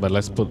 But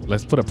let's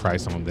put a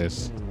price on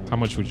this. How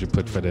much would you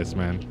put for this,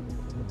 man?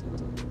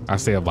 I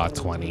say about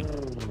 20.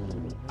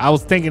 I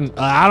was thinking,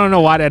 I don't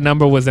know why that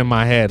number was in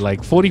my head,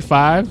 like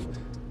 45.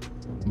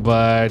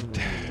 But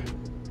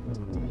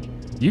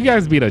you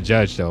guys be the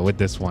judge though with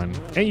this one,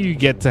 and you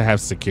get to have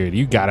security.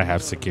 You gotta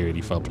have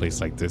security for a place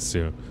like this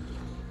too.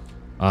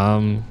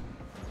 You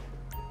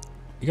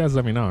guys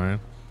let me know, man.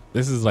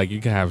 This is like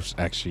you can have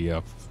actually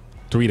a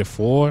 3 to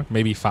 4,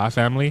 maybe 5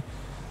 family.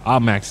 I'll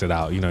max it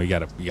out. You know, you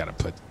gotta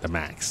put the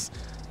max.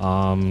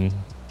 All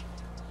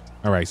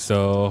right,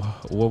 so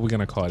what we're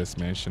gonna call this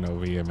mansion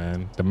over here,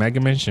 man? The mega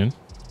mansion.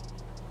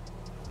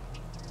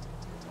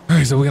 All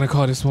right, so we're gonna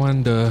call this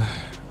one the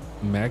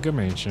mega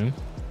mansion.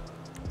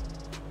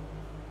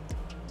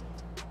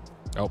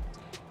 Oh.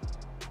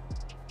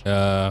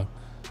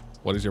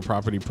 What is your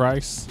property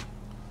price?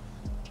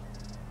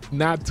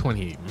 Not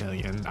 28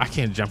 million. I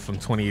can't jump from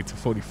 28 to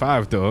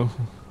 45 though.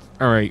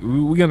 All right,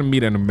 we're gonna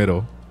meet in the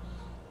middle.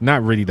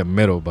 Not really the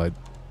middle, but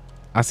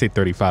I say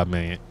 35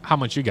 million. How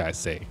much you guys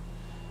say?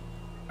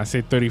 I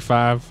say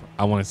 35.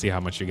 I want to see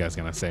how much you guys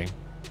gonna say.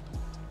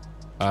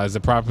 Is the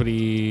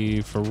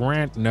property for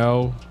rent?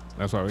 No.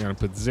 That's why we're gonna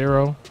put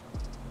 0.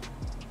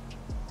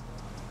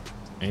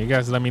 And you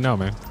guys let me know,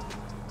 man.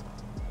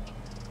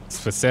 It's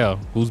for sale.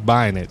 Who's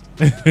buying it?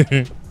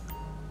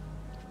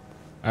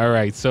 All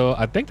right, so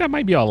I think that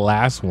might be our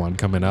last one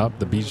coming up,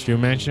 the beach view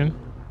mansion.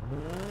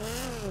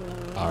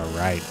 All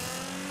right.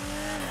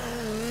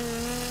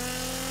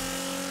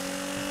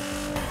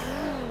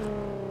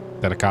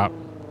 Is that a cop?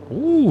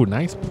 Ooh,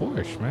 nice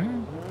Porsche,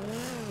 man.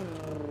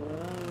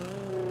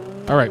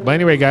 All right, but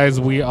anyway, guys,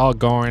 we are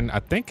going,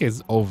 I think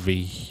it's over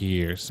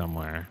here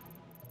somewhere.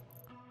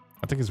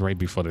 I think it's right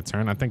before the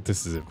turn. I think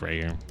this is it right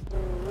here.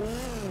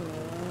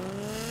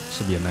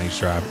 Should be a nice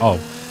drive.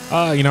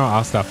 Oh, you know,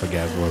 I'll stop for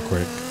gas real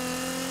quick.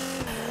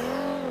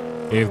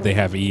 If they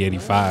have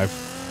E85.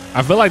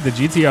 I feel like the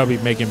GTR be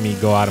making me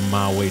go out of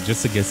my way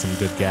just to get some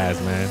good gas,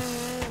 man.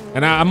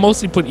 And I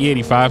mostly put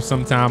E85.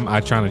 Sometimes I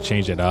try to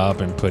change it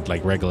up and put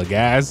like regular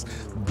gas,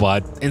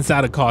 but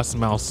inside the car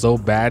smells so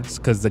bad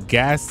because the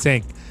gas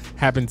tank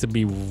happened to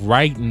be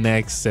right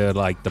next to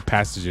like the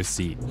passenger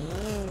seat.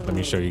 Let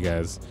me show you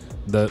guys.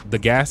 The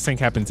gas tank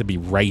happened to be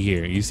right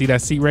here. You see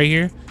that seat right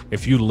here?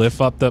 If you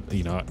lift up the,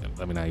 you know,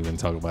 let me not even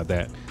talk about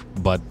that.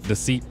 But the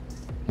seat,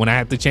 when I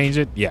had to change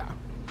it, yeah,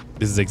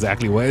 this is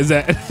exactly what is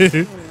at.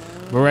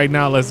 But right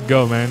now, let's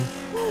go, man.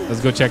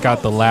 Let's go check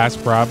out the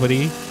last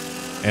property.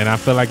 And I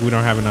feel like we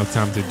don't have enough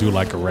time to do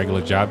like a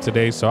regular job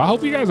today. So I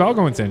hope you guys are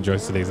going to enjoy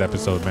today's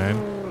episode, man.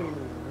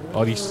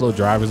 All these slow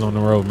drivers on the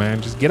road,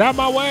 man. Just get out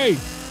my way.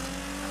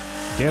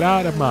 Get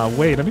out of my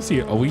way. Let me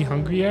see. Are we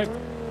hungry yet?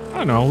 I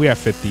don't know. We have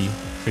 50%.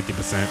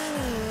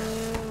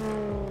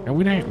 And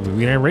we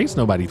didn't race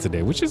nobody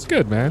today, which is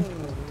good, man.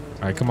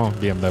 All right, come on,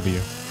 BMW.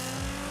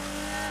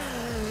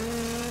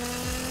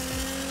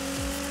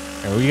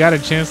 And we got a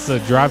chance to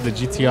drive the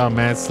GTR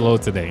mad slow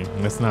today.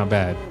 That's not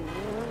bad.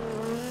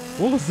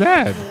 What was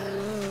that?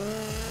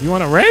 You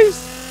want to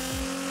race?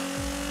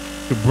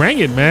 Bring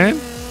it, man.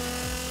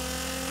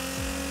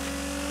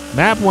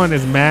 Map 1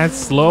 is mad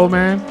slow,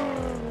 man.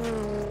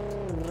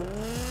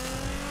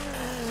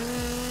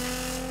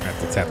 I have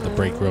to tap the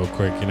brake real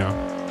quick, you know.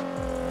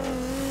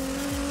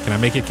 Can I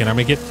make it? Can I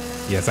make it?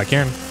 Yes, I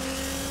can.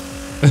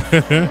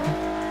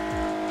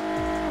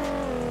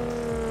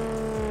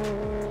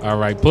 All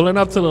right, pulling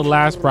up to the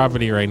last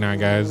property right now,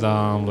 guys.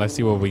 Let's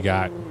see what we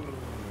got.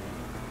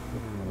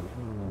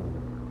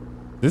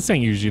 This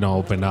thing usually don't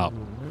open up.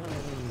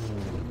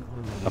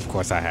 Of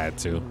course I had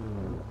to.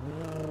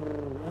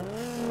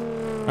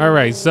 All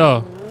right,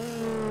 so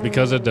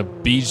because of the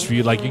beach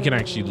view, like you can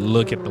actually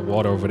look at the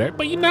water over there,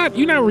 but you're not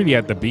really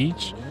at the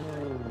beach,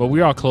 but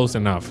we are close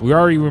enough. We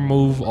already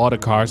removed all the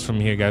cars from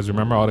here, guys.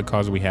 Remember all the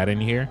cars we had in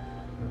here?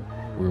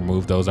 We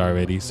removed those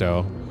already,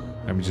 so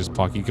let me just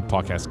park. You can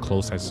park as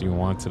close as you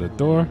want to the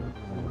door.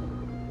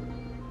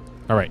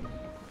 All right,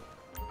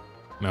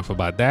 enough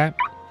about that.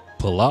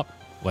 Pull up.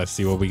 Let's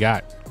see what we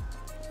got.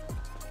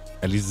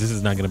 At least this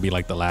is not going to be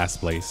like the last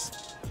place.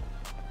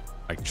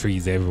 Like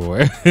trees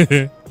everywhere.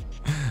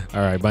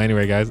 All right. But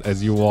anyway, guys,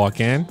 as you walk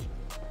in,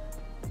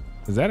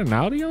 is that an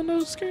Audi on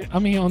those screen? I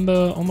mean, on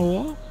the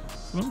wall?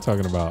 What I'm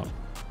talking about.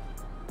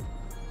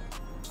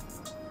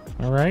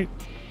 All right.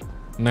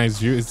 Nice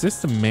view. Is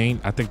this the main?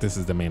 I think this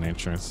is the main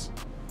entrance.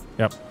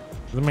 Yep.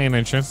 The main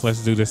entrance.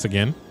 Let's do this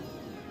again.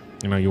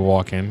 You know, you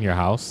walk in your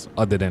house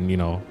other than, you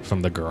know,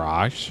 from the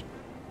garage.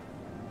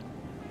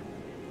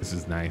 This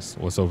is nice.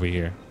 What's over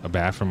here? A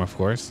bathroom, of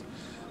course.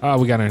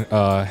 We got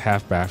a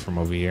half bathroom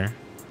over here.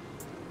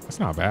 That's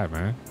not bad,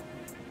 man.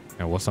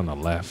 And what's on the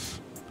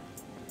left?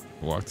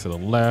 Walk to the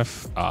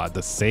left.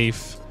 The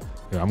safe.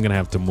 Yo, I'm gonna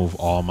have to move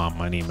all my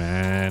money,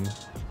 man.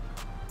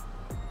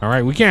 All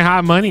right, we can't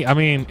hide money. I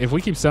mean, if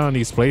we keep selling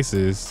these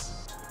places,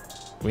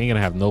 we ain't gonna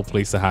have no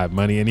place to hide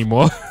money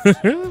anymore.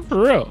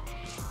 For real.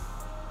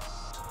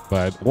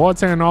 But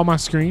water in all my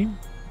screen.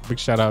 Big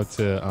shout out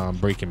to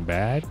Breaking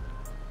Bad.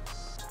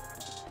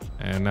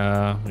 And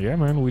yeah,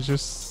 man, we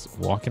just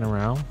walking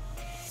around.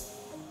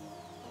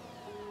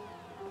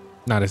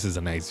 Now this is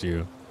a nice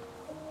view.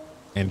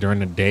 And during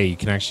the day, you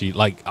can actually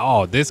like,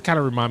 oh, this kind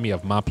of remind me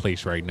of my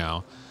place right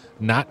now.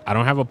 I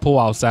don't have a pool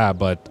outside,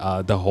 but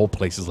the whole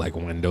place is like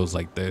windows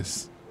like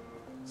this.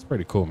 It's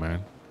pretty cool,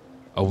 man.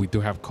 Oh, we do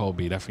have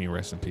Kobe. Definitely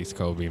rest in peace,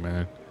 Kobe,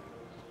 man.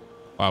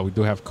 Wow, we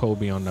do have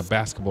Kobe on the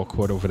basketball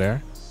court over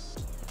there.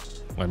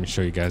 Let me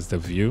show you guys the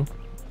view.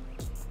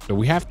 So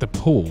we have the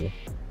pool.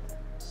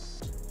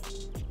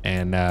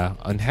 And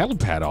on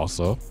helipad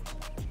also.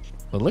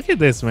 But look at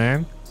this,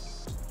 man.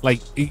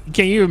 Like,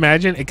 can you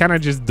imagine? It kind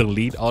of just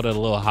delete all the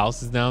little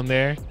houses down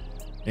there.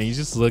 And you're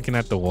just looking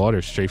at the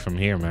water straight from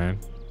here, man.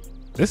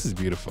 This is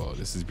beautiful.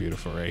 This is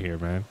beautiful right here,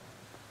 man.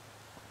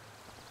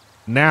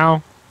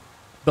 Now,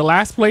 the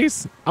last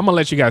place, I'm going to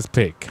let you guys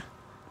pick.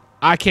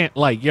 I can't,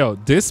 like, yo,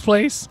 this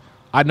place,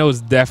 I know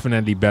is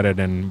definitely better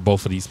than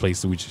both of these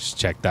places we just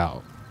checked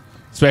out.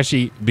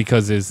 Especially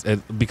because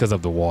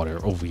of the water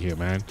over here,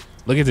 man.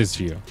 Look at this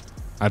view.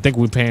 I think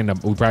we're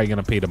probably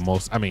gonna pay the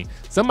most. I mean,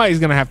 somebody's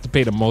gonna have to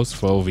pay the most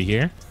for over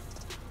here.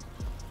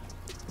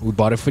 We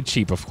bought it for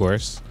cheap, of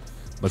course,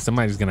 but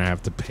somebody's gonna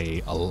have to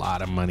pay a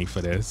lot of money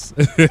for this.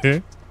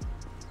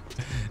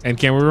 And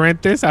can we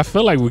rent this? I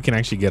feel like we can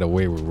actually get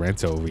away with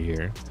rent over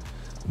here.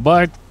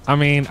 But I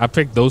mean, I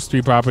picked those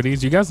 3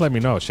 properties. You guys let me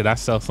know. Should I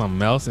sell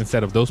something else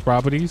instead of those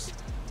properties?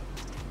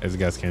 as you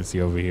guys can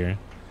see over here.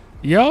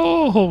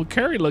 Yo,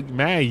 Curry looked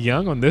mad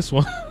young on this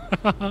one.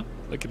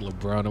 Look at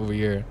LeBron over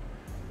here.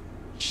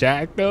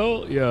 Shaq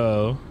though,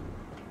 yo,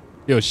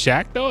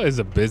 Shaq though is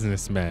a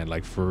businessman,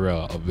 like for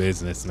real, a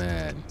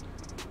businessman.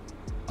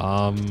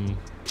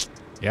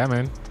 Yeah,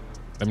 man.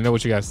 Let me know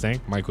what you guys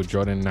think. Michael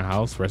Jordan in the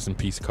house. Rest in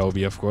peace,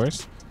 Kobe, of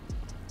course.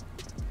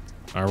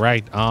 All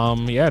right.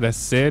 Yeah,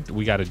 that's it.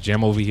 We got a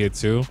gym over here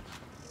too.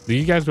 Do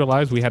you guys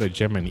realize we had a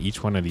gym in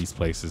each one of these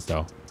places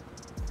though?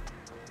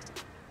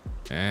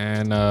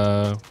 And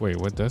wait,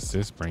 what does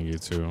this bring you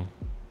to?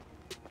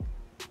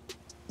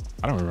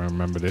 I don't even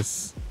remember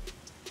this.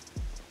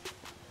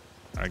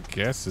 I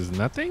guess is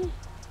nothing.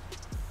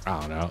 I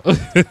don't know.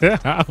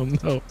 I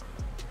don't know.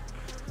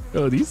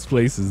 Yo, these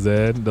places,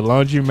 man. The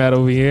laundromat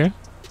over here.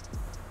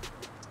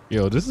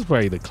 Yo, this is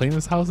probably the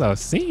cleanest house I've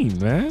seen,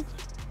 man.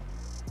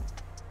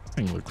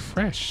 Thing look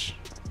fresh.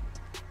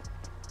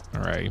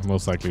 All right,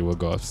 most likely we'll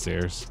go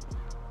upstairs.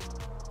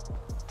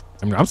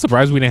 I mean, I'm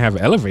surprised we didn't have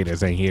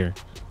elevators in here.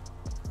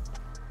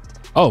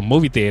 Oh,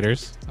 movie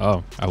theaters.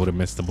 Oh, I would have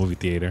missed the movie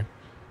theater.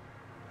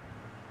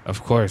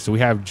 Of course, we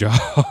have John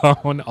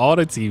on all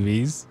the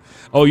TVs.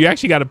 Oh, you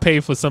actually got to pay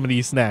for some of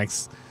these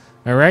snacks.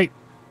 All right.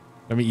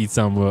 Let me eat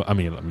something. Let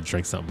me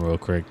drink something real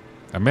quick.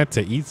 I meant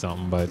to eat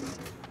something, but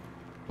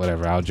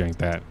whatever. I'll drink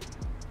that.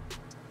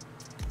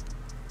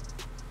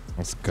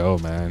 Let's go,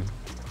 man.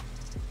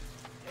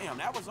 Damn,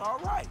 that was all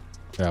right.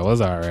 That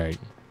was all right.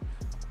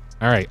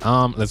 All right.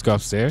 Let's go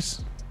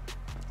upstairs.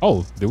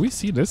 Oh, did we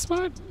see this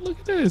spot? Look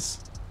at this.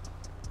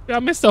 I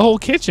missed the whole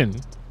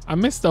kitchen. I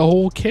missed the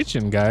whole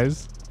kitchen,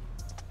 guys.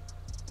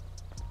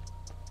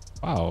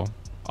 Wow.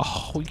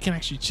 Oh, you can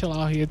actually chill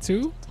out here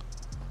too.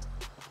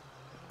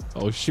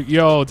 Oh shoot,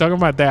 yo, talking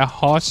about that,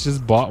 Hoss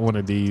just bought one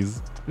of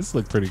these. This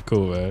look pretty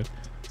cool, man.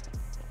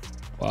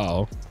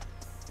 Wow.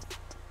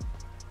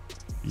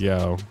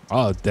 Yo,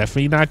 oh,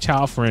 definitely not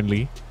child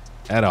friendly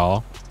at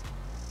all.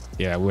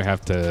 Yeah, we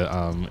have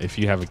to, if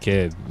you have a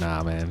kid,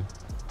 nah, man.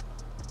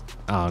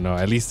 I don't know,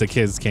 at least the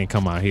kids can't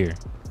come out here.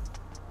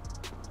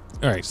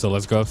 All right, so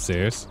let's go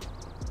upstairs.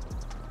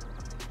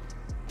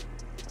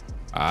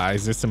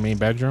 Is this the main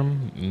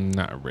bedroom?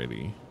 Not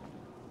really.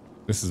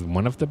 This is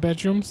one of the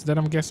bedrooms that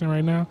I'm guessing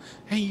right now.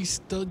 Hey, you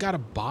still got a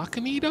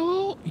balcony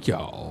though?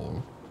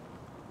 Yo.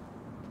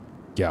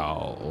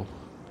 All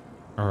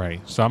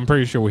right, so I'm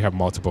pretty sure we have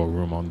multiple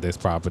room on this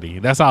property.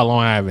 That's how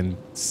long I haven't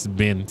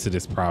been to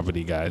this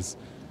property, guys.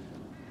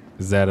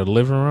 Is that a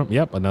living room?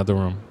 Yep, another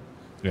room.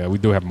 Yeah, we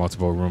do have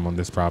multiple room on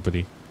this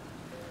property.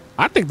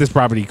 I think this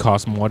property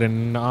costs more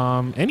than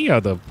any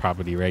other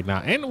property right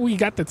now. And we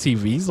got the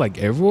TVs like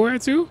everywhere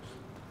too.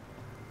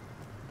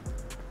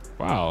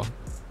 Wow,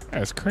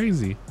 that's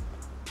crazy.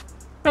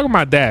 Talking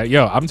about that,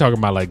 yo, I'm talking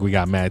about like we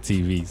got mad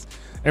TVs.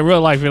 In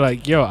real life, you're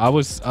like, yo, I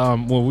was,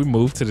 when we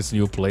moved to this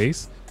new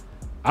place,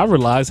 I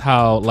realized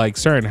how like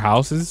certain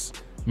houses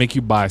make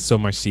you buy so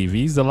much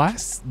TVs.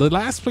 The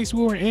last place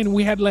we were in,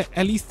 we had like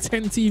at least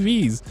 10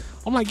 TVs.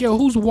 I'm like, yo,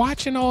 who's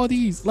watching all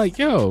these? Like,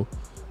 yo,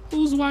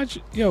 who's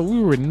watching? Yo,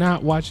 we were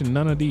not watching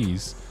none of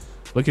these.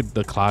 Look at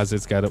the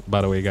closets got up,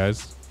 by the way,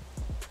 guys.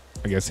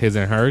 I guess his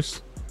and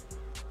hers.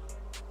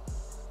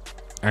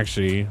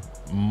 Actually,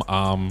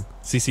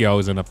 CC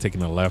always end up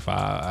taking the left.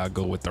 I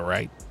go with the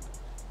right.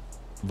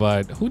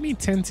 But who need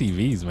 10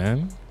 TVs,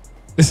 man?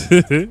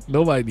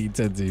 Nobody need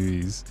 10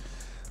 TVs.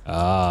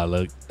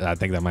 Look, I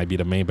think that might be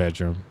the main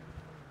bedroom.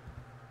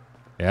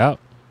 Yep.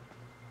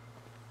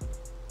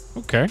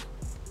 Okay.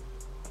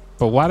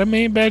 But why the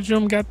main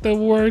bedroom got the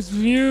worst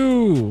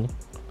view?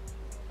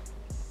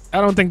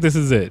 I don't think this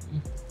is it.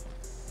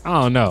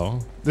 I don't know.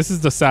 This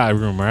is the side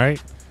room,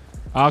 right?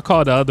 I'll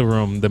call the other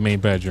room the main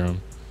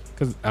bedroom.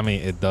 Because, I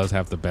mean, it does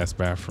have the best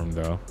bathroom,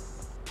 though.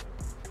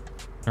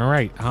 All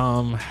right.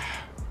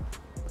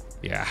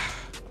 Yeah.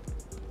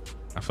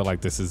 I feel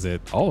like this is it.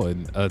 Oh,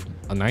 and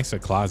a nicer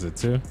closet,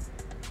 too.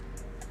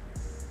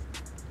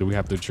 Do we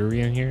have the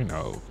jewelry in here?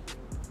 No.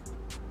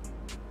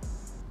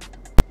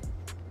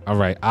 All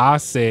right. I'll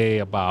say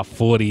about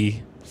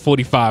 40,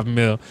 45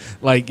 mil.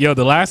 Like, yo,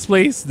 the last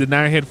place did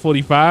not hit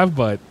 45,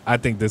 but I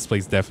think this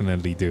place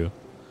definitely do.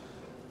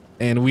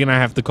 And we're gonna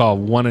have to call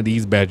one of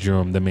these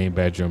bedroom the main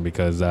bedroom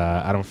because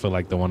I don't feel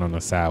like the one on the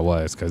side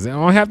was, because it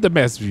don't have the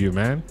best view,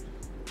 man.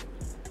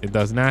 It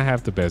does not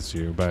have the best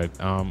view, but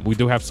we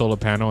do have solar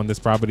panel on this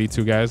property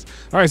too, guys.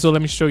 All right, so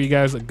let me show you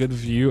guys a good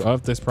view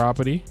of this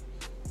property.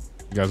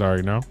 You guys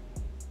already know.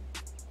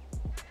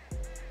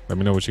 Let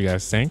me know what you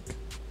guys think.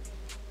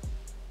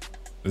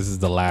 This is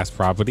the last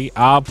property.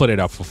 I'll put it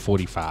up for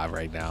 45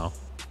 right now.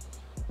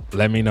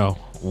 Let me know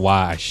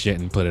why I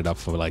shouldn't put it up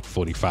for like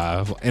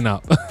 45 and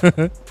up.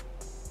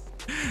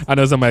 I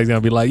know somebody's gonna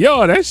be like,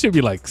 yo, that should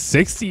be like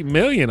 60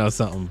 million or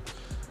something.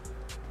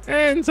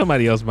 And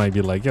somebody else might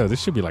be like, yo,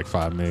 this should be like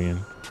 5 million.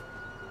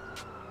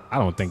 I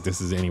don't think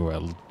this is anywhere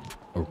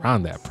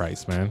around that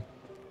price, man.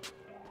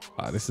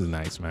 This is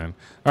nice, man.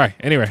 All right,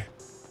 anyway,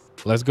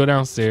 let's go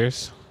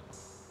downstairs.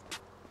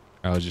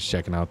 I was just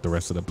checking out the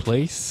rest of the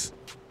place.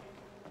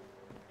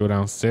 Go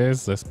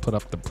downstairs, let's put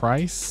up the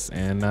price,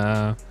 and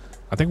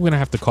I think we're gonna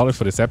have to call it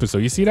for this episode.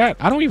 You see that?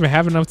 I don't even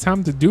have enough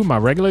time to do my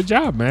regular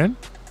job, man.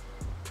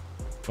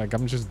 Like,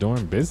 I'm just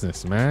doing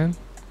business, man.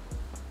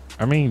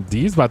 I mean,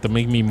 D's about to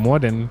make me more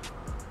than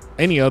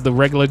any other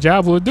regular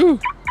job will do.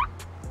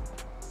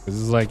 This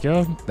is like,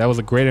 yo, that was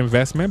a great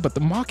investment, but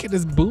the market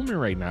is booming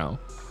right now.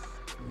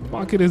 The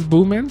market is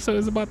booming, so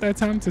it's about that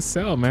time to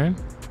sell, man.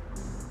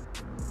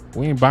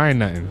 We ain't buying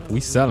nothing. We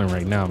selling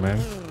right now, man.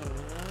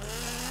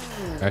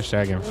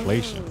 Hashtag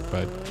inflation,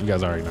 but you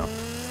guys already know.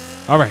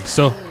 All right,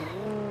 so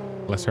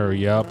let's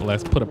hurry up.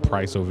 Let's put a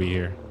price over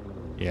here.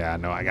 Yeah, I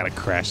know. I got to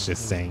crash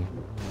this thing.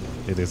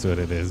 It is what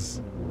it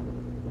is.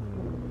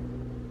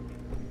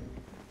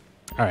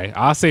 All right,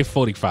 I'll say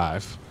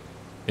 45.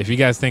 If you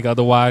guys think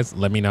otherwise,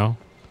 let me know.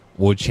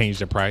 We'll change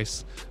the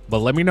price. But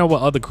let me know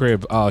what other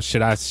crib.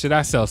 Should I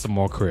sell some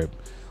more crib?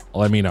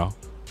 Let me know.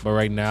 But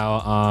right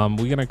now,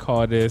 we're gonna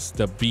call this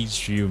the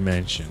Beach View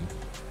Mansion.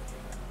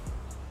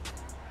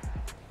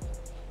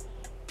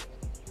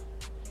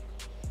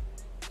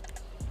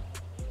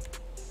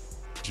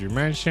 You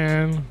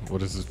mentioned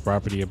what is this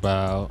property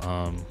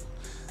about?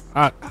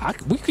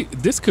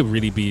 This could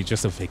really be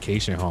just a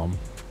vacation home.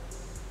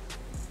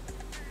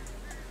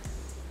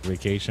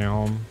 Vacation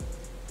home.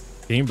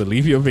 Can you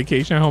believe your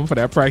vacation home for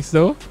that price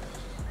though?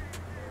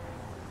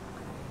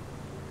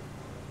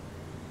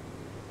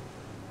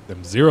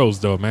 Them zeros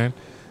though, man.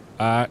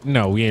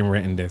 No, we ain't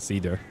renting this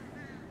either.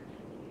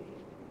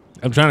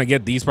 I'm trying to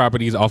get these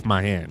properties off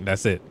my hand.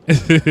 That's it.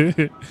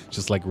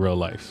 Just like real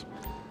life.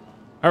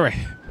 All right.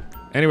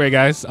 Anyway,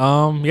 guys,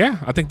 yeah,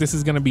 I think this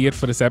is gonna be it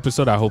for this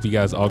episode. I hope you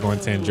guys are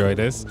going to enjoy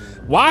this.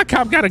 Why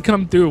cop gotta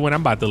come through when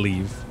I'm about to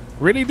leave?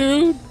 Really,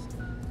 dude?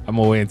 I'm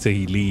gonna wait until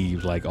he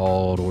leaves, like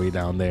all the way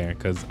down there,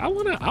 because I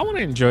wanna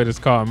enjoy this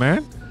car,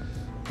 man.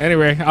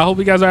 Anyway, I hope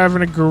you guys are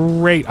having a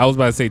great, I was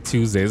about to say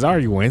Tuesday. It's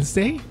already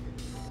Wednesday?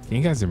 Can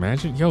you guys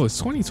imagine? Yo, it's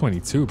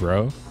 2022,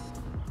 bro.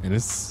 And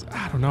it's,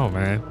 I don't know,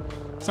 man.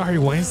 It's already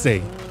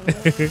Wednesday.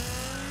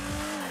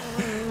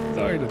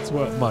 Sorry, the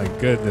 12th. My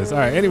goodness. All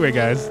right. Anyway,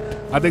 guys,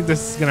 I think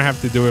this is going to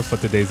have to do it for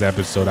today's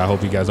episode. I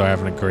hope you guys are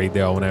having a great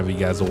day whenever you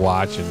guys are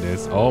watching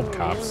this. Oh,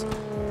 cops.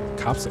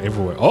 Cops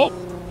everywhere. Oh,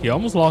 he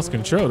almost lost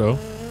control, though.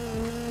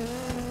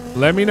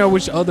 Let me know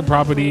which other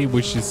property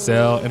we should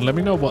sell. And let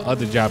me know what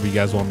other job you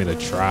guys want me to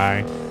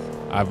try.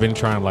 I've been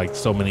trying like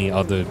so many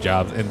other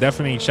jobs. And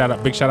definitely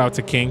big shout out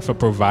to King for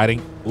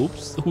providing.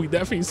 Oops. We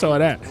definitely saw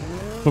that.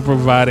 For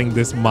providing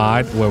this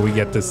mod where we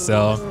get to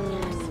sell.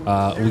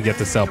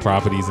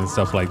 Properties and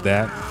stuff like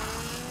that.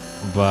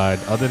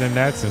 But other than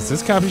that, since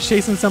this cop is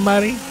chasing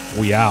somebody,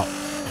 we out.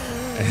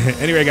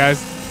 Anyway,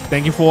 guys,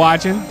 thank you for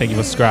watching. Thank you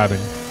for subscribing.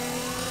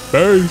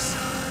 Peace.